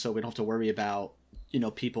story, and so we don't have to worry about,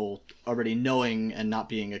 people already knowing and not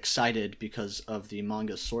being excited because of the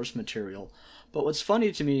manga source material. But what's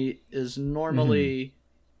funny to me is normally,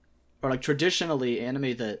 or like traditionally,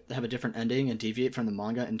 anime that have a different ending and deviate from the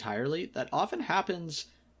manga entirely, that often happens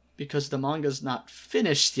because the manga's not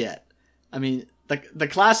finished yet. I mean, the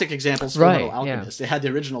classic examples from Fullmetal Alchemist, they had the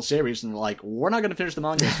original series and they're like, we're not going to finish the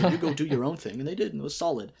manga, so you go do your own thing. And they did, and it was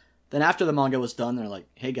solid. Then after the manga was done, they're like,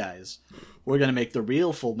 hey guys, we're going to make the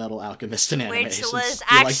real Fullmetal Alchemist in anime. Which was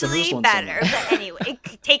actually better. But anyway,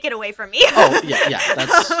 take it away from me. Oh, yeah,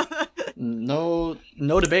 that's no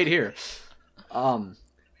debate here. But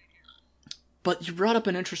you brought up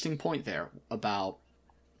an interesting point there about...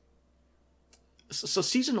 So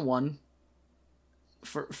season 1,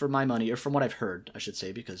 for my money, or from what I've heard, I should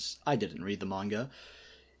say, because I didn't read the manga,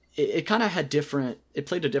 it kind of had it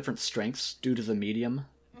played to different strengths due to the medium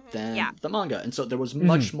than the manga. And so there was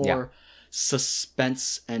much more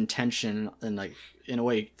suspense and tension and, like, in a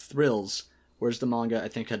way, thrills, whereas the manga, I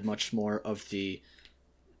think, had much more of the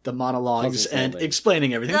monologues and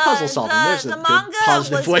explaining everything. Puzzle solving. There's a good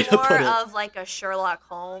positive way to put it. The manga was more of like a Sherlock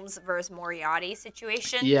Holmes versus Moriarty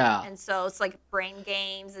situation. Yeah. And so it's like brain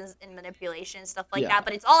games and manipulation and stuff like that.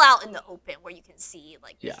 But it's all out in the open where you can see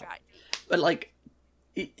like the strategy. But like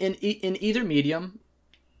in either medium,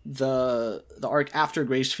 the arc after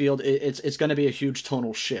Gracefield, it's going to be a huge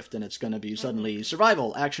tonal shift, and it's going to be suddenly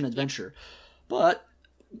survival, action, adventure. But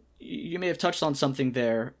you may have touched on something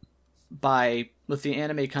there. With the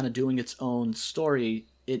anime kind of doing its own story,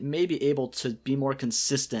 it may be able to be more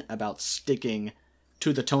consistent about sticking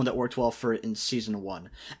to the tone that worked well for it in season 1.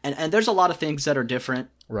 And there's a lot of things that are different,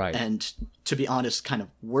 right? And to be honest, kind of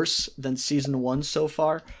worse than season 1 so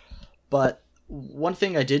far. But one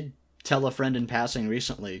thing I did tell a friend in passing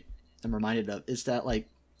recently, I'm reminded of, is that like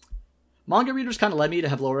manga readers kind of led me to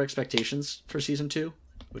have lower expectations for season 2,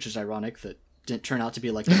 which is ironic that didn't turn out to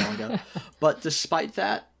be like the manga. But despite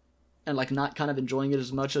that, and like not kind of enjoying it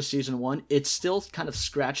as much as season 1, it's still kind of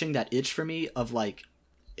scratching that itch for me of like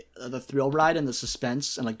the thrill ride and the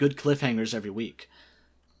suspense and like good cliffhangers every week.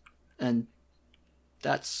 And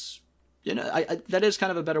that's, that is kind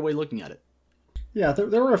of a better way of looking at it. Yeah,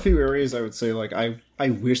 there were a few areas I would say like I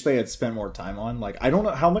wish they had spent more time on. Like, I don't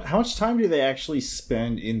know how much time do they actually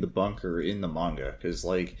spend in the bunker in the manga, because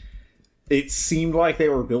like it seemed like they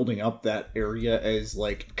were building up that area as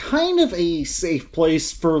like kind of a safe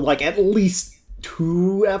place for like at least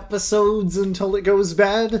 2 episodes until it goes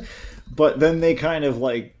bad. But then they kind of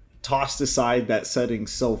like tossed aside that setting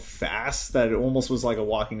so fast that it almost was like a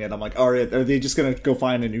Walking Dead. I'm like, all right, are they just going to go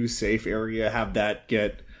find a new safe area, have that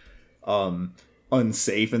get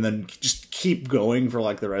unsafe, and then just keep going for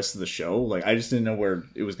like the rest of the show? Like, I just didn't know where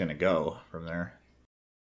it was going to go from there.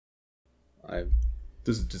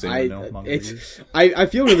 Does anyone know manga? I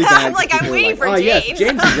feel really bad. I'm like, I'm waiting for James. Yes,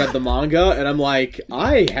 James has read the manga, and I'm like,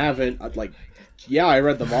 I haven't. Like, yeah, I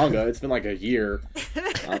read the manga. It's been like a year.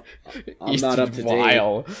 I'm not up to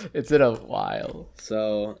date. It's been a while.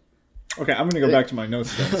 So, okay, I'm going to go back to my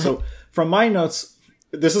notes then. So, from my notes,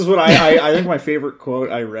 this is what I think my favorite quote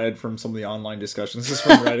I read from some of the online discussions. This is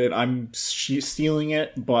from Reddit. I'm stealing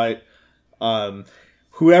it, but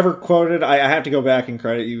whoever quoted, I have to go back and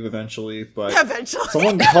credit you eventually, but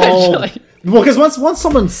someone called... Well, because once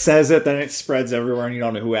someone says it, then it spreads everywhere, and you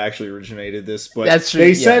don't know who actually originated this. But that's true.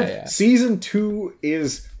 They said Season 2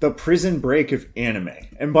 is the Prison Break of anime.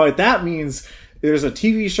 And by that means, there's a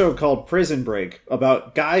TV show called Prison Break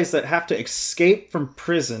about guys that have to escape from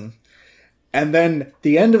prison, and then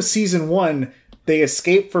the end of season 1, they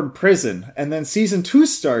escape from prison, and then season 2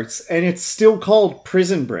 starts, and it's still called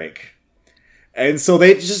Prison Break. And so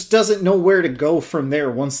they just doesn't know where to go from there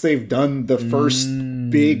once they've done the first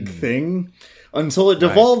big thing. Until it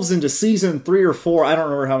devolves into season 3 or 4, I don't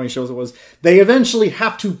remember how many shows it was, they eventually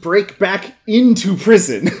have to break back into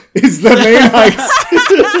prison, is the main heist.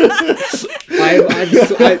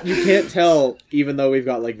 You can't tell, even though we've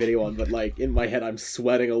got, like, video on, but, like, in my head I'm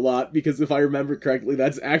sweating a lot, because if I remember correctly,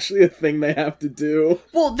 that's actually a thing they have to do.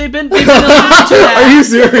 Well, they've been alluding to that. Are you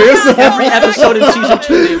serious? Every episode in season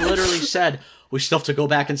 2, they literally said, we still have to go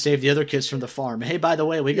back and save the other kids from the farm. Hey, by the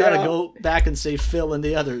way, we gotta go back and save Phil and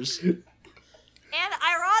the others. And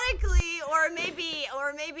ironically, or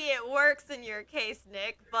maybe it works in your case,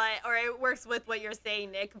 Nick, or it works with what you're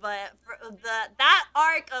saying, Nick, but that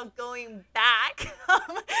arc of going back,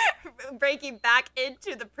 breaking back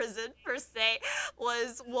into the prison per se,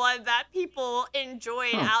 was one that people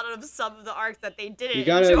enjoyed out of some of the arcs that they didn't. You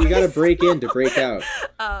gotta break in to break out.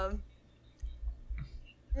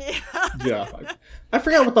 Yeah. I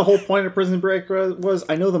forgot what the whole point of Prison Break was.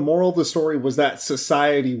 I know the moral of the story was that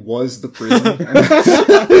society was the prison.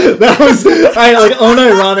 That was,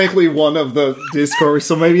 unironically one of the discourse,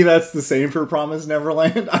 so maybe that's the same for Promised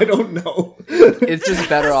Neverland. I don't know. It's just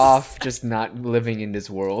better off just not living in this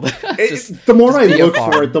world. The more I look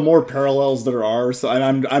for it, the more parallels there are, so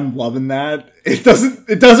I'm loving that. It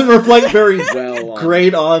doesn't reflect very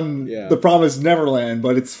great on the Promised Neverland,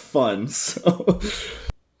 but it's fun, so...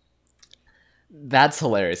 That's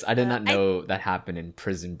hilarious. I did not know that happened in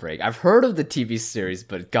Prison Break. I've heard of the TV series,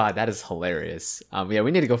 but God, that is hilarious. We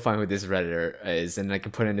need to go find who this Redditor is, and I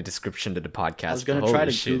can put in the description to the podcast. I was going to try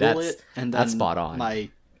to Google it, and then that's spot on. My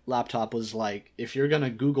laptop was like, if you're going to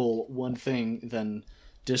Google one thing, then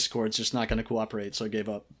Discord's just not going to cooperate, so I gave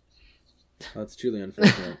up. That's truly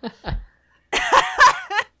unfortunate.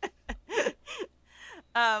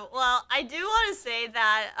 Well, I do want to say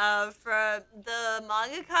that for the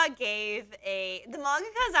mangaka the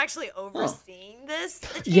mangaka is actually overseeing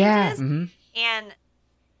the changes, and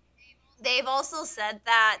they've also said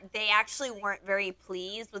that they actually weren't very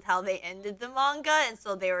pleased with how they ended the manga, and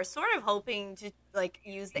so they were sort of hoping to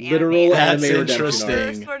use the literal anime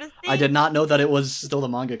interesting. Sort of thing. I did not know that it was still the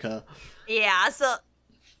mangaka. Yeah, so.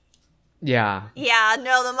 Yeah. Yeah,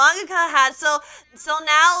 no, the mangaka had so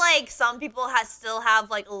now some people still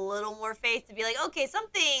have a little more faith to be okay,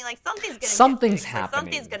 something's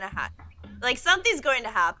happening. Something's going to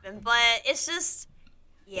happen, but it's just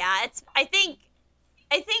I think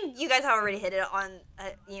you guys have already hit it on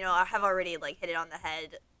have already hit it on the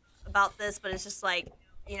head about this, but it's just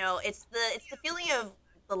it's the feeling of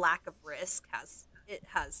the lack of risk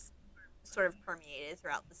has sort of permeated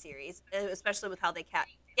throughout the series, especially with how they kept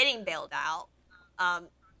getting bailed out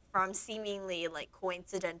from seemingly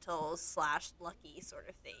coincidental / lucky sort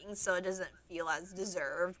of things, so it doesn't feel as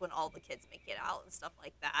deserved when all the kids make it out and stuff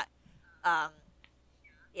like that.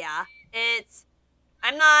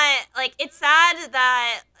 It's sad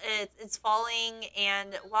that it's falling,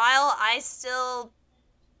 and while I still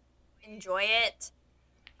enjoy it,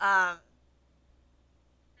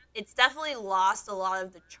 it's definitely lost a lot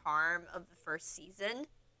of the charm of the first season,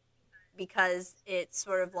 because it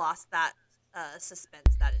sort of lost that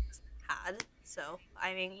suspense that it's had. So,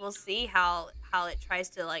 I mean, we'll see how it tries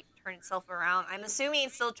to turn itself around. I'm assuming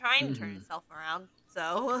it's still trying to turn itself around.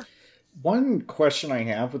 So, one question I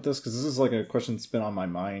have with this, because this is a question that's been on my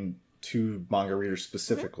mind to manga readers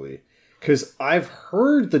specifically, because I've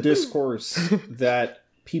heard the discourse that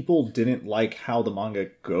people didn't like how the manga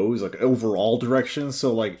goes, overall direction.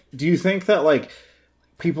 So, do you think that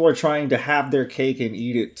people are trying to have their cake and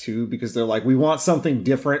eat it too, because they're we want something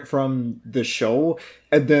different from the show,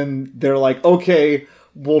 and then they're okay,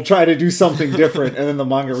 we'll try to do something different, and then the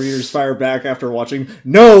manga readers fire back after watching,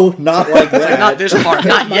 no, not like that. Not this part,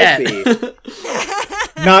 not yet.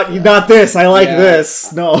 not this, I like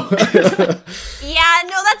this. No. Yeah,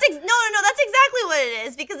 no, that's exactly what it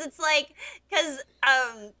is, because it's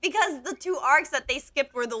because the two arcs that they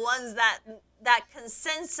skipped were the ones that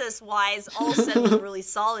consensus-wise all said was really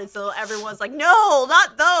solid, so everyone's no,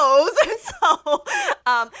 not those. And so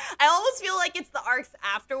I almost feel it's the arcs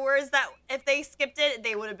afterwards that if they skipped it,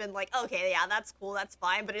 they would have been okay, yeah, that's cool, that's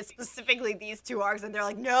fine, but it's specifically these two arcs, and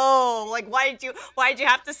they're no, why did you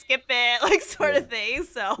have to skip it, sort of thing.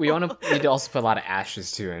 So we need to also put a lot of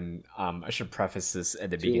ashes too, and I should preface this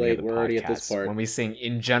at the beginning of the podcast. We're already at this part. When we sing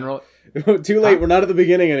in general, too late. We're not at the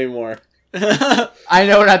beginning anymore. I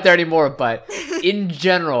know we're not there anymore, but in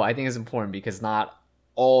general, I think it's important, because not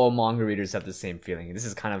all manga readers have the same feeling. This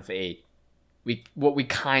is kind of what we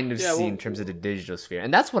kind of see in terms of the digital sphere.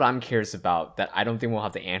 And that's what I'm curious about, that I don't think we'll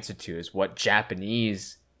have the answer to, is what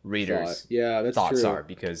Japanese readers' thoughts are,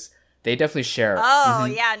 because they definitely share. Oh,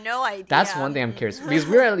 yeah, no idea. That's one thing I'm curious, because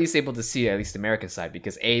we're at least able to see at least the American side,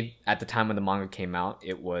 because at the time when the manga came out,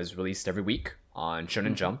 it was released every week on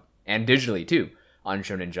Shonen Jump, and digitally too on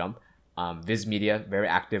Shonen Jump. Viz Media, very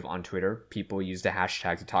active on Twitter. People use the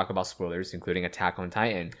hashtag to talk about spoilers, including Attack on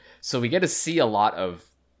Titan. So we get to see a lot of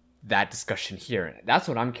that discussion here. And that's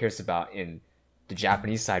what I'm curious about in the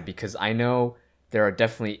Japanese side, because I know there are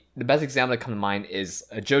definitely, the best example that comes to mind is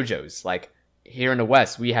JoJo's. Like, here in the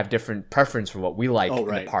West, we have different preference for what we like in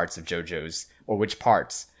the parts of JoJo's, or which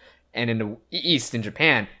parts. And in the East, in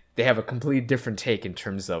Japan, they have a completely different take in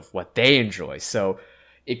terms of what they enjoy. So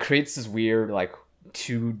it creates this weird, like,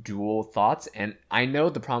 two dual thoughts. And I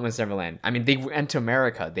know the Promised Neverland, I mean, they went to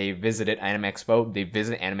America, they visited Anime Expo, they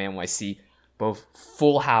visited Anime NYC, both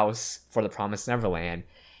full house for the Promised Neverland.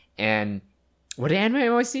 And what did Anime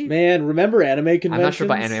NYC? Man, remember anime conventions? I'm not sure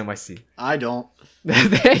about Anime NYC. I don't.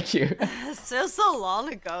 Thank you. So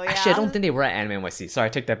long ago, yeah. Actually, I don't think they were at Anime NYC. Sorry, I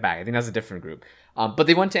take that back. I think that's a different group. But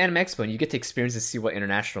they went to Anime Expo, and you get to experience and see what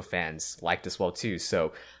international fans liked as well, too.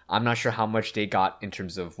 So I'm not sure how much they got in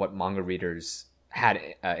terms of what manga readers had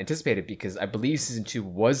anticipated, because I believe season 2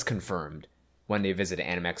 was confirmed when they visited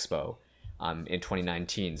Anime Expo in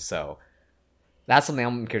 2019. So that's something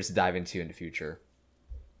I'm curious to dive into in the future.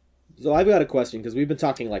 So I've got a question, because we've been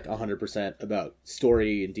talking like 100% about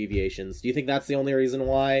story and deviations. Do you think that's the only reason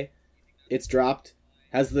why it's dropped?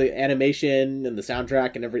 Has the animation and the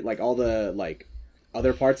soundtrack and all the like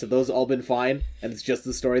other parts of those all been fine, and it's just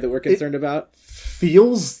the story that we're concerned about?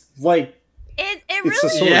 Feels like it it's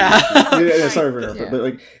really a story yeah. Sorry for interrupting, but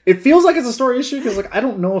like it feels like it's a story issue, because like I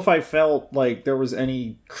don't know if I felt like there was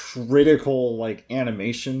any critical like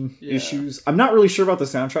animation issues. I'm not really sure about the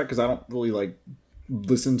soundtrack, because I don't really like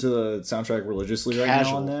listen to the soundtrack religiously right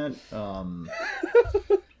now on that.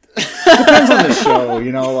 Depends on the show,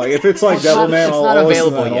 you know. Like if it's like Devilman, I'll listen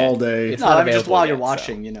to that all day. It's not available just while you're yet,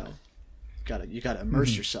 watching, you know. You gotta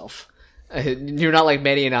immerse yourself. You're not like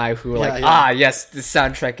Manny and I, who are yes, the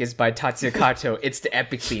soundtrack is by Tatsuya Kato. It's the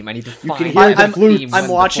epic theme. I need to find the theme. I'm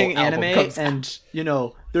watching anime, and you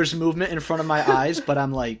know, there's movement in front of my eyes, but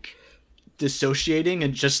I'm like dissociating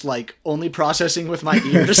and just like only processing with my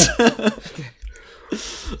ears.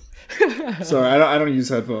 Sorry, I don't use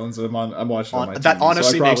headphones. I'm watching on my TV, that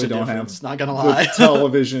honestly so I makes probably a don't difference. have Not gonna lie. the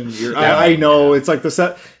television ear. I know it's like the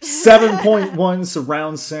 7.1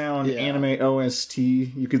 surround sound anime OST.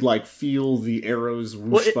 You could like feel the arrows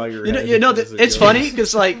whoosh by your head. You know, it's funny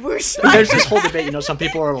because like there's this whole debate. You know, some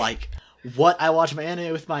people are like, "What? I watch my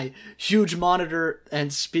anime with my huge monitor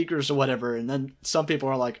and speakers or whatever," and then some people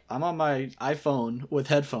are like, "I'm on my iPhone with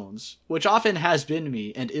headphones," which often has been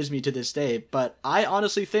me and is me to this day. But I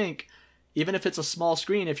honestly think, even if it's a small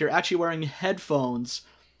screen, if you're actually wearing headphones,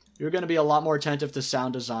 you're going to be a lot more attentive to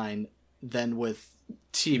sound design than with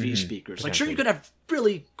TV speakers. Like, sure, you could have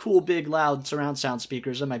really cool, big, loud surround sound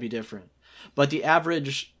speakers. That might be different. But the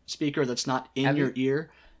average speaker that's not in your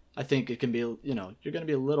ear, I think it can be, you know, you're going to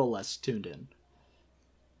be a little less tuned in.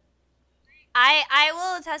 I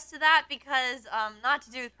will attest to that, because not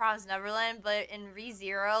to do with Promised Neverland, but in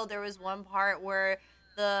ReZero there was one part where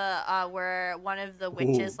where one of the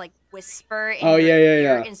witches like whisper in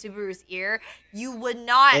in Subaru's ear. You would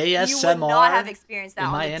not have experienced that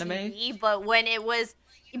on the anime? TV, but when it was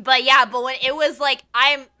when it was like,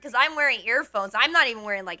 because I'm wearing earphones, I'm not even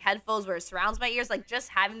wearing like headphones where it surrounds my ears, like just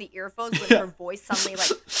having the earphones when her voice suddenly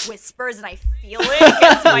like whispers and I feel it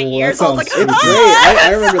against my ears. I was like, it's great.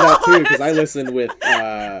 I remember that too, because I listened with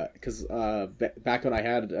back when I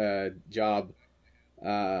had a job,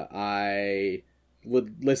 I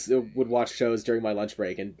would watch shows during my lunch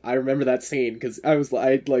break, and I remember that scene because I was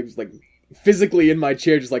like physically in my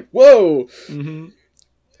chair, just like, whoa. Mm-hmm.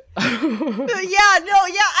 I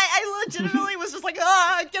legitimately was just like,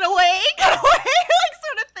 get away, like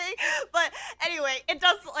sort of thing. But anyway, it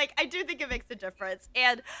does, like, I do think it makes a difference,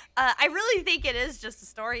 and I really think it is just a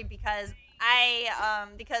story, because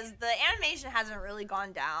because the animation hasn't really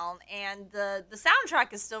gone down, and the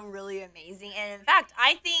soundtrack is still really amazing. And in fact,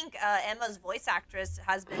 I think Emma's voice actress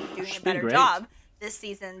has been doing a better job this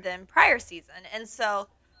season than prior season. And so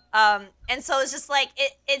it's just like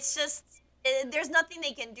there's nothing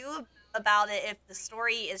they can do about it if the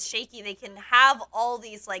story is shaky. They can have all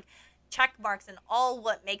these like check marks and all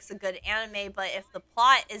what makes a good anime, but if the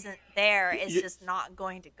plot isn't there, it's just not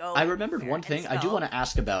going to go. I remembered one thing I do want to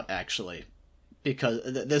ask about, actually, because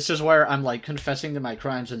this is where I'm like confessing to my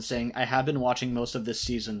crimes and saying I have been watching most of this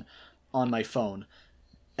season on my phone.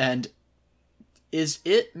 And is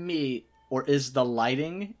it me, or is the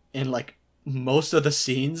lighting in like most of the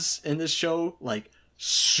scenes in this show like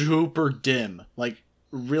super dim, like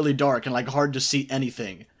really dark and like hard to see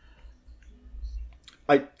anything?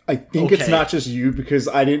 I think it's not just you, because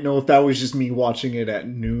I didn't know if that was just me watching it at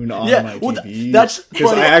noon on my TV. That's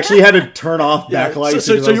because I actually had to turn off backlights.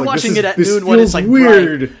 So you're watching it at noon when it's like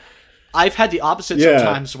weird. Bright. I've had the opposite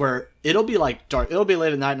sometimes where it'll be like dark, it'll be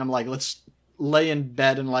late at night, and I'm like, let's lay in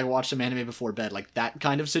bed and like watch some anime before bed, like that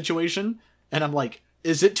kind of situation. And I'm like,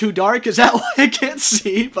 is it too dark? Is that why I can't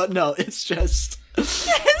see? But no, it's just.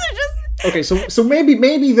 Okay, so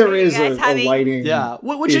maybe there is a lighting. Yeah,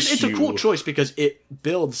 which is it's a cool issue. choice because it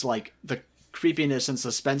builds like the creepiness and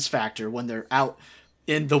suspense factor when they're out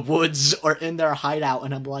in the woods or in their hideout,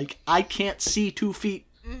 and I'm like, I can't see 2 feet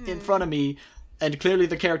in front of me, and clearly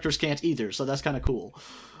the characters can't either, so that's kind of cool.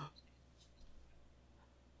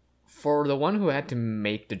 For the one who had to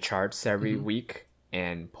make the charts every week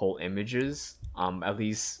and pull images, at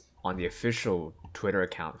least on the official Twitter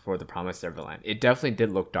account for The Promised Neverland, it definitely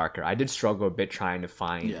did look darker. I did struggle a bit trying to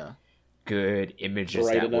find good images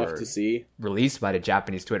bright that enough were to see, released by the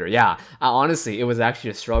Japanese Twitter. Yeah, honestly, it was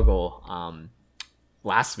actually a struggle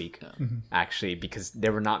last week, actually, because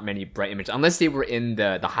there were not many bright images, unless they were in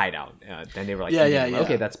the hideout. Then they were like,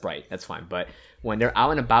 okay, that's bright, that's fine. But when they're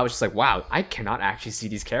out and about, it's just like, wow, I cannot actually see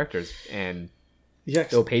these characters, and the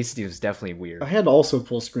opacity was definitely weird. I had to also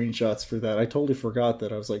pull screenshots for that. I totally forgot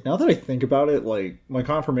that. I was like, now that I think about it, like, my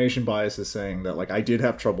confirmation bias is saying that, like, I did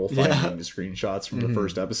have trouble finding the screenshots from the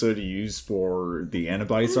first episode to use for the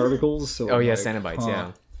Anabytes articles. So Anabytes,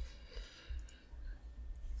 yeah.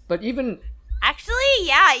 But even... Actually,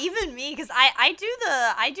 yeah, even me, because I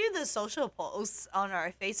do the social posts on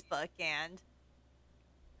our Facebook, and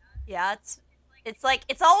yeah, it's like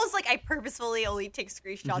it's almost like I purposefully only take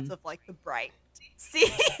screenshots of like the bright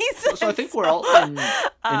scenes. So I think we're all in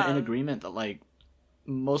agreement that like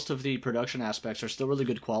most of the production aspects are still really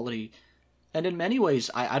good quality, and in many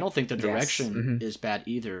ways, I don't think the direction is bad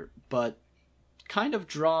either. But kind of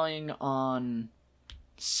drawing on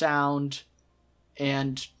sound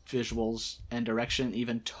and visuals and direction,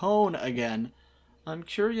 even tone again, I'm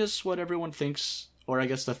curious what everyone thinks, or I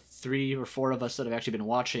guess the 3 or 4 of us that have actually been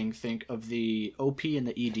watching think of the OP and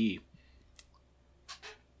the ED.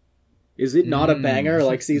 Is it not a banger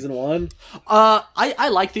like season 1? I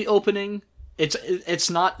like the opening. It's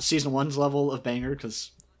not season 1's level of banger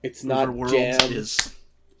because it's not Overworld is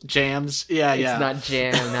jams. Yeah, it's not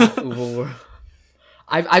jam, not Overworld.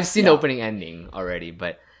 I've seen the opening ending already,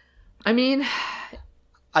 but I mean,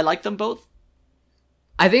 I like them both.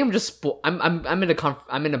 I think I'm just I'm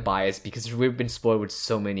in a bias because we've been spoiled with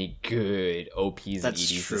so many good OPs and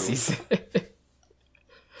EDs this season.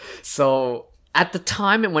 So at the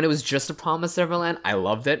time and when it was just a Promised Neverland, I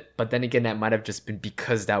loved it. But then again, that might have just been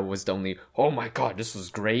because that was the only. Oh my god, this was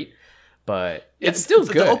great. But it's still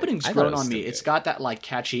good. The opening's grown on me. It's got that like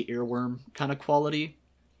catchy earworm kind of quality,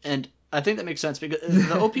 and I think that makes sense because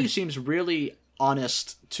the OP seems really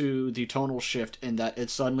honest to the tonal shift in that it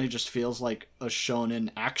suddenly just feels like a shonen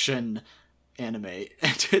action anime,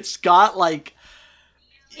 and it's got like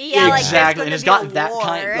exactly, and it's got that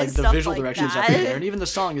kind, like the visual direction is up there, and even the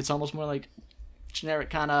song, it's almost more like generic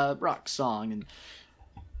kind of rock song, and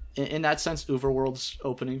in that sense, Overworld's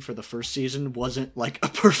opening for the first season wasn't like a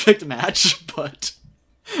perfect match, but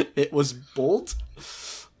it was bold.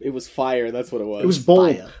 It was fire. That's what it was. It was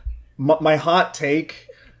bold. My hot take.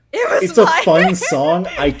 It's a fun song.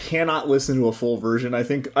 I cannot listen to a full version. I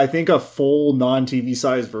think a full non-TV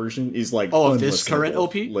size version is like of this current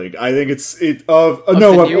OP. Like I think of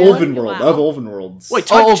Ulvenworld. Wow. Of Ulvenworld's. Wait,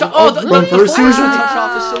 the first season Touch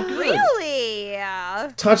Off is so good. Really?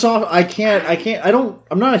 Yeah. Touch Off.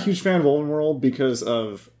 I'm not a huge fan of Ulvenworld because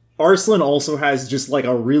of Arslan. Also has just like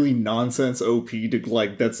a really nonsense OP to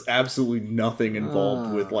like that's absolutely nothing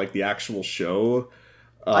involved with like the actual show.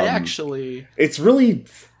 It's really.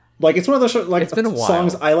 Like, it's one of those like it's been a while.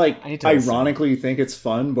 Songs I like ironically think it's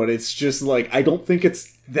fun, but it's just like I don't think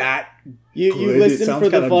it's that you listen for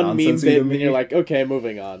the fun meme bit and you're like, okay,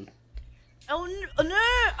 moving on. Oh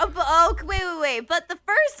no! Wait! But the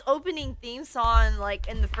first opening theme song, like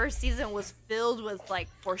in the first season, was filled with like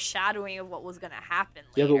foreshadowing of what was gonna happen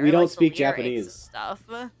later. Yeah, but we don't speak Japanese and stuff.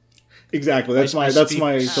 Exactly. That's my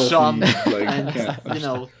some, and, you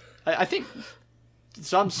know, I think.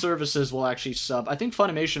 Some services will actually sub. I think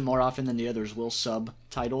Funimation more often than the others will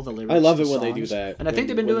subtitle the lyrics. I love it when they do that, and I think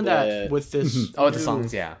they've been doing that with this. The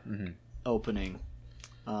songs, opening.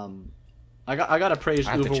 I gotta praise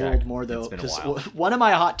Overworld more though, because one of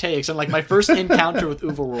my hot takes and like my first encounter with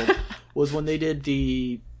Overworld was when they did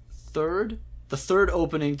the the third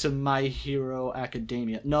opening to My Hero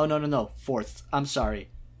Academia. No. Fourth. I'm sorry.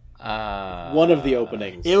 One of the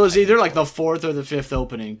openings. It was either like the fourth or the fifth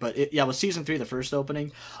opening, but it was season 3, the first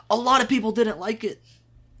opening. A lot of people didn't like it,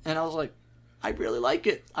 and I was like, I really like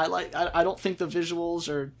it. I don't think the visuals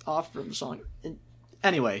are off from the song.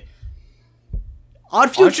 Anyway,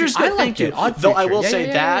 Odd Future's good. Thank you. Though I will say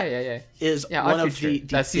that is one of the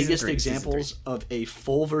biggest examples of a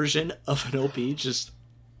full version of an OP just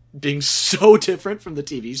being so different from the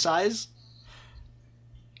TV size.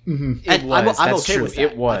 Mm-hmm. And I'm okay with that.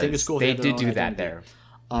 It was. I think it's cool. They did do that there.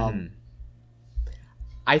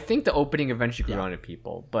 I think the opening eventually grew on to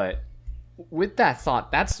people, but with that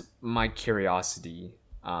thought, that's my curiosity.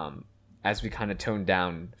 As we kind of tone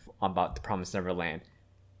down about the Promised Neverland,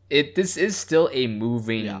 this is still a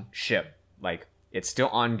moving ship. Like, it's still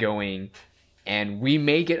ongoing, and we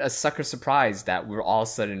may get a sucker surprise that we're all of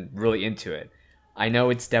a sudden really into it. I know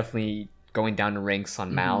it's definitely going down the ranks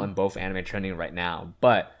on Mal and both anime trending right now,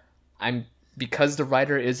 but because the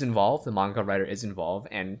writer is involved, the manga writer is involved,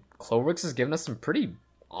 and Cloverworks has given us some pretty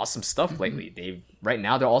awesome stuff lately. Right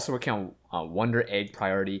now they're also working on Wonder Egg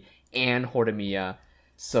Priority and Horimiya,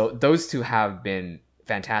 so those two have been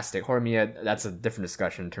fantastic. Horimiya, that's a different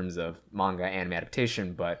discussion in terms of manga anime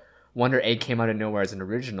adaptation, but Wonder Egg came out of nowhere as an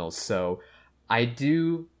original, so I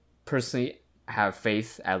do personally have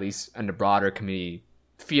faith, at least in the broader community,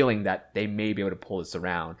 feeling that they may be able to pull this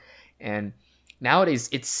around. And nowadays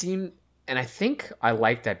it seemed, and I think I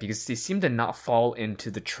like that, because they seem to not fall into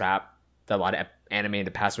the trap that a lot of anime in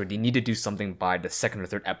the past where they need to do something by the second or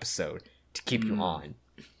third episode to keep you on.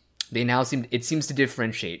 They now seems to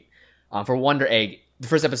differentiate. For Wonder Egg, the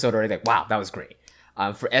first episode already like, wow, that was great.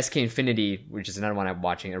 For SK Infinity, which is another one I'm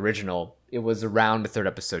watching, original, it was around the third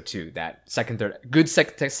episode too. That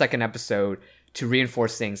second episode to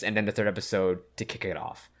reinforce things, and then the third episode to kick it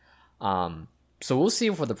off. So we'll see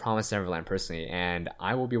for the Promised Neverland personally, and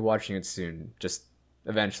I will be watching it soon. Just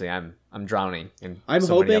eventually, I'm drowning in.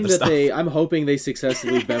 I'm hoping they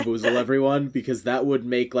successfully bamboozle everyone, because that would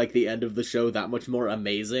make like the end of the show that much more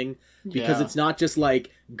amazing. Because it's not just like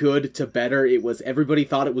good to better. It was, everybody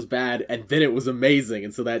thought it was bad, and then it was amazing,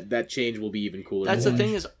 and so that change will be even cooler. That's the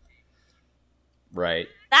thing is, right.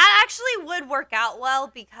 That actually would work out well,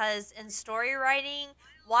 because in story writing,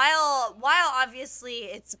 while obviously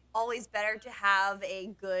it's always better to have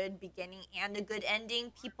a good beginning and a good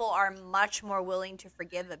ending, people are much more willing to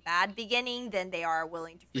forgive a bad beginning than they are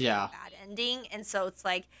willing to forgive a bad ending. And so it's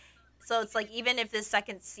like even if this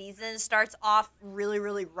second season starts off really,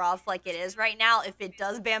 really rough like it is right now, if it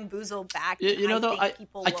does bamboozle back, I think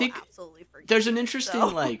people will absolutely forgive. There's an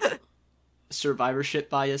interesting like survivorship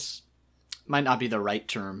bias. Might not be the right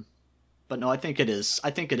term, but no, I think it is.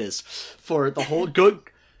 For the whole good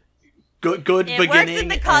beginning in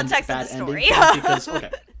the context and bad of the story. Ending. Because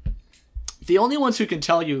the only ones who can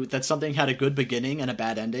tell you that something had a good beginning and a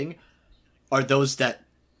bad ending are those that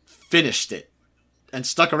finished it and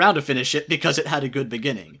stuck around to finish it because it had a good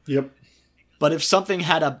beginning. Yep. But if something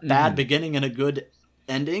had a bad beginning and a good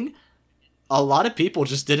ending, a lot of people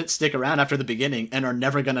just didn't stick around after the beginning and are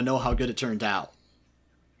never going to know how good it turned out.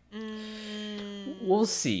 We'll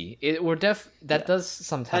see. That does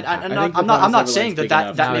sometimes. I'm not saying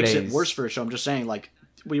that makes it worse for a show. I'm just saying, like,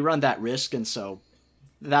 we run that risk, and so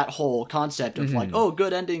that whole concept of like, oh,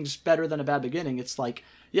 good ending's better than a bad beginning. It's like,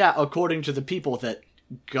 yeah, according to the people that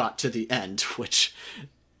got to the end, which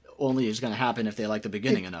only is going to happen if they like the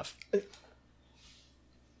beginning enough.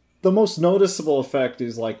 The most noticeable effect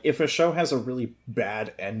is like if a show has a really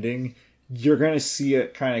bad ending, you're going to see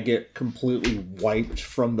it kind of get completely wiped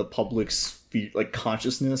from the public's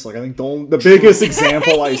consciousness. Like, I think the biggest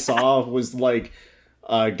example I saw was like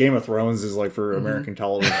Game of Thrones is like for American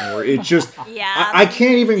television, where it just I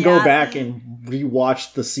can't even go back and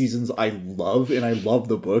rewatch the seasons I love, and I love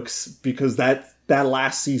the books, because that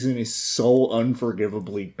last season is so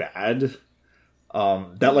unforgivably bad.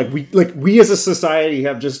 That we as a society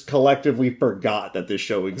have just collectively forgot that this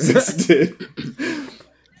show existed.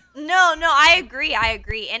 No, I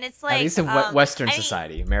agree, and it's like at least in Western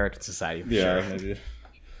society, American society, for sure. Maybe.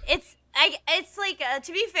 It's like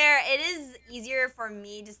to be fair, it is easier for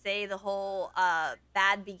me to say the whole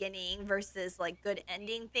bad beginning versus like good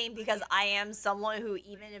ending thing, because I am someone who,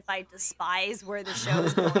 even if I despise where the show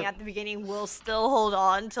is going at the beginning, will still hold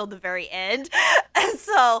on till the very end. And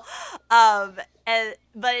so,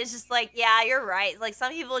 but it's just like, yeah, you're right. Like,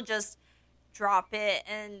 some people just drop it,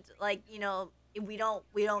 and like, we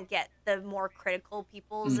don't get the more critical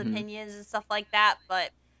people's opinions and stuff like that.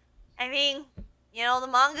 But I mean, the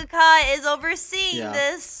mangaka is overseeing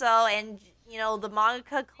this, so, and the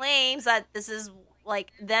mangaka claims that this is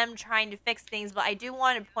like them trying to fix things, but I do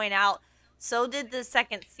want to point out, so did the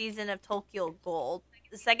second season of Tokyo Ghoul.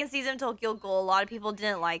 The second season of Tokyo Ghoul, a lot of people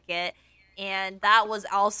didn't like it, and that was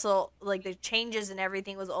also like the changes and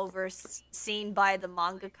everything was overseen by the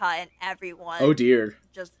mangaka and everyone. Oh dear.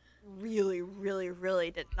 Just really, really,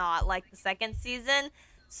 really did not like the second season.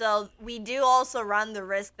 So we do also run the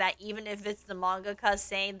risk that even if it's the mangaka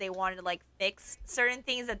saying they wanted to like fix certain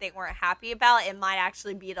things that they weren't happy about, it might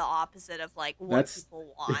actually be the opposite of like what people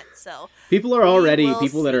want. So people that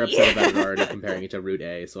are upset about it are already comparing it to Route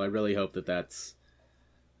A. So I really hope that that's.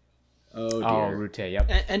 Oh dear. Oh, Route A, yep.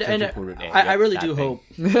 And I really do hope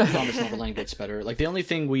Promise Neverland gets better. Like the only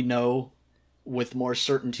thing we know with more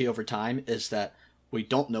certainty over time is that we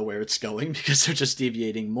don't know where it's going because they're just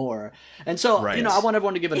deviating more. And so, I want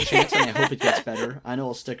everyone to give it a chance, and I hope it gets better. I know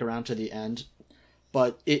I'll stick around to the end.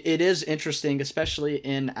 But it is interesting, especially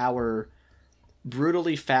in our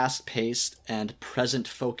brutally fast-paced and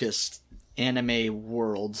present-focused anime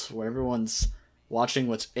worlds, where everyone's watching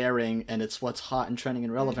what's airing, and it's what's hot and trending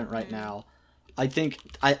and relevant right now. I think,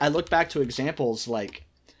 I look back to examples like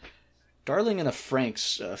Darling in the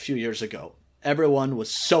Franxx a few years ago. Everyone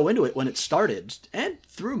was so into it when it started, and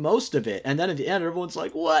through most of it. And then at the end, everyone's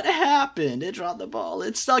like, what happened? It dropped the ball.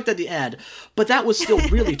 It sucked at the end. But that was still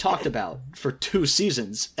really talked about for 2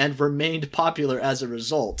 seasons, and remained popular as a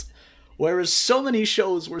result. Whereas so many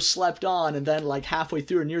shows were slept on, and then like halfway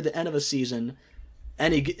through or near the end of a season,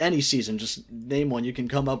 any season, just name one, you can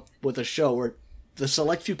come up with a show where the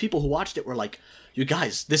select few people who watched it were like, you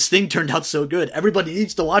guys, this thing turned out so good. Everybody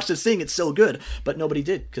needs to watch this thing. It's so good. But nobody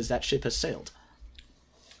did, because that ship has sailed.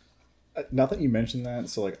 Not that you mentioned that,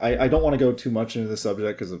 so like I don't want to go too much into the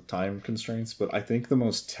subject because of time constraints, but I think the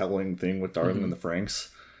most telling thing with Darling in the Franxx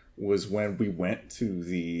was when we went to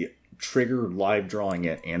the Trigger live drawing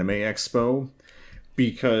at Anime Expo,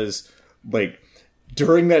 because like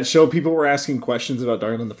during that show people were asking questions about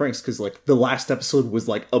Darling in the Franxx because like the last episode was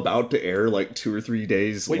like about to air like 2 or 3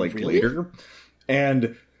 days later.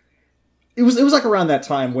 And it was like around that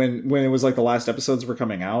time when it was like the last episodes were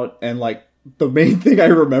coming out, and like the main thing I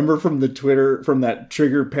remember from that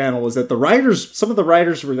Trigger panel was that some of the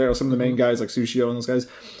writers were there, some of the main guys like Sushio and those guys,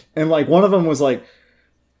 and like one of them was like,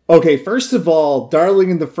 okay, first of all, Darling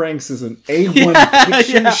in the Franxx is an A1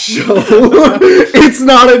 picture show. It's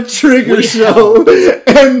not a Trigger show.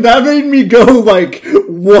 And that made me go like,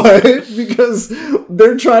 what? Because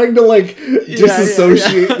they're trying to like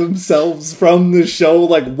disassociate themselves from the show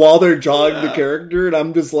like while they're drawing the character, and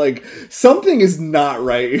I'm just like, something is not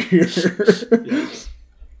right here.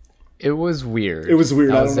 It was weird. It was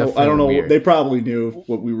weird. I don't know. Weird. They probably knew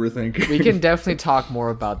what we were thinking. We can definitely talk more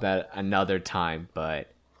about that another time,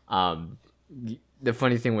 but the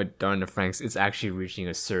funny thing with Darling in the Franxx, it's actually reaching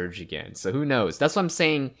a surge again. So who knows? That's what I'm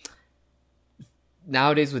saying.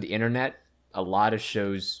 Nowadays with the internet, a lot of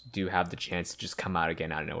shows do have the chance to just come out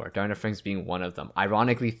again out of nowhere. Darling in the Franxx being one of them.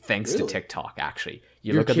 Ironically, thanks to TikTok. Actually,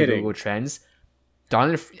 You're look kidding. At the Google Trends.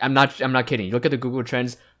 I'm not kidding. You look at the Google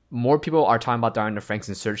Trends. More people are talking about Darling in the Franxx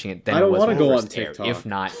and searching it than I don't want to go on TikTok, if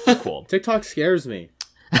not equal. TikTok scares me.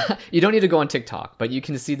 You don't need to go on TikTok, but you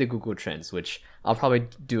can see the Google Trends, which I'll probably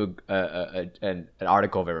do an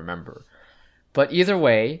article if I remember. But either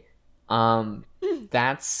way, I think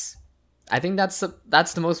that's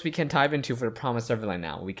the most we can dive into for the Promised Neverland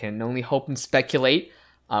now. We can only hope and speculate.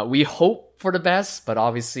 We hope for the best, but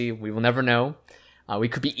obviously we will never know. We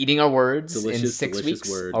could be eating our words in 6 weeks,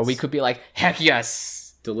 words. Or we could be like, heck yes!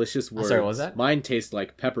 Delicious words. Sorry, what was that? Mine tastes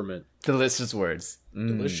like peppermint. Delicious words.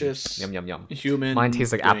 Delicious. Yum, yum, yum. Human. Mine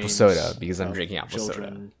tastes like apple soda because I'm drinking apple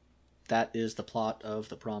soda. That is the plot of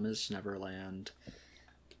The Promised Neverland.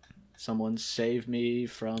 Someone save me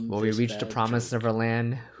from Will we reach the Promised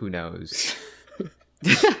Neverland? Who knows?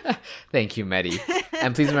 Thank you, Medi.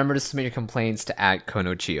 And please remember to submit your complaints to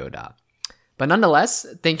 @KonoChiyoda. But nonetheless,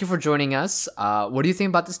 thank you for joining us. What do you think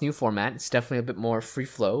about this new format? It's definitely a bit more free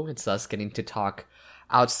flow. It's us getting to talk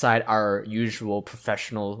outside our usual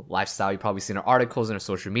professional lifestyle. You've probably seen our articles and our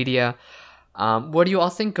social media. What do you all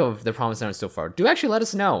think of The Promised Neverland so far? Do actually let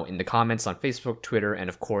us know in the comments on Facebook, Twitter, and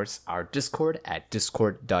of course our Discord at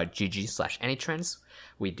discord.gg/anytrends.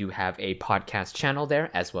 We do have a podcast channel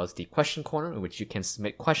there, as well as the question corner, in which you can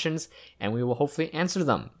submit questions, and we will hopefully answer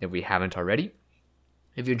them if we haven't already.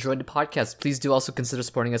 If you enjoyed the podcast, please do also consider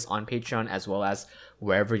supporting us on Patreon, as well as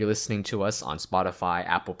wherever you're listening to us on Spotify,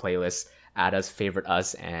 Apple Playlists. Add us, favorite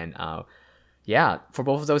us, and for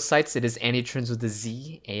both of those sites, it is Anitrends with a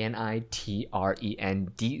Z,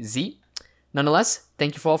 ANITRENDZ. Nonetheless,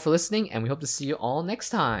 thank you for all for listening, and we hope to see you all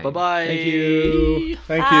next time. Bye-bye. Thank you.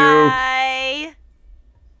 Bye.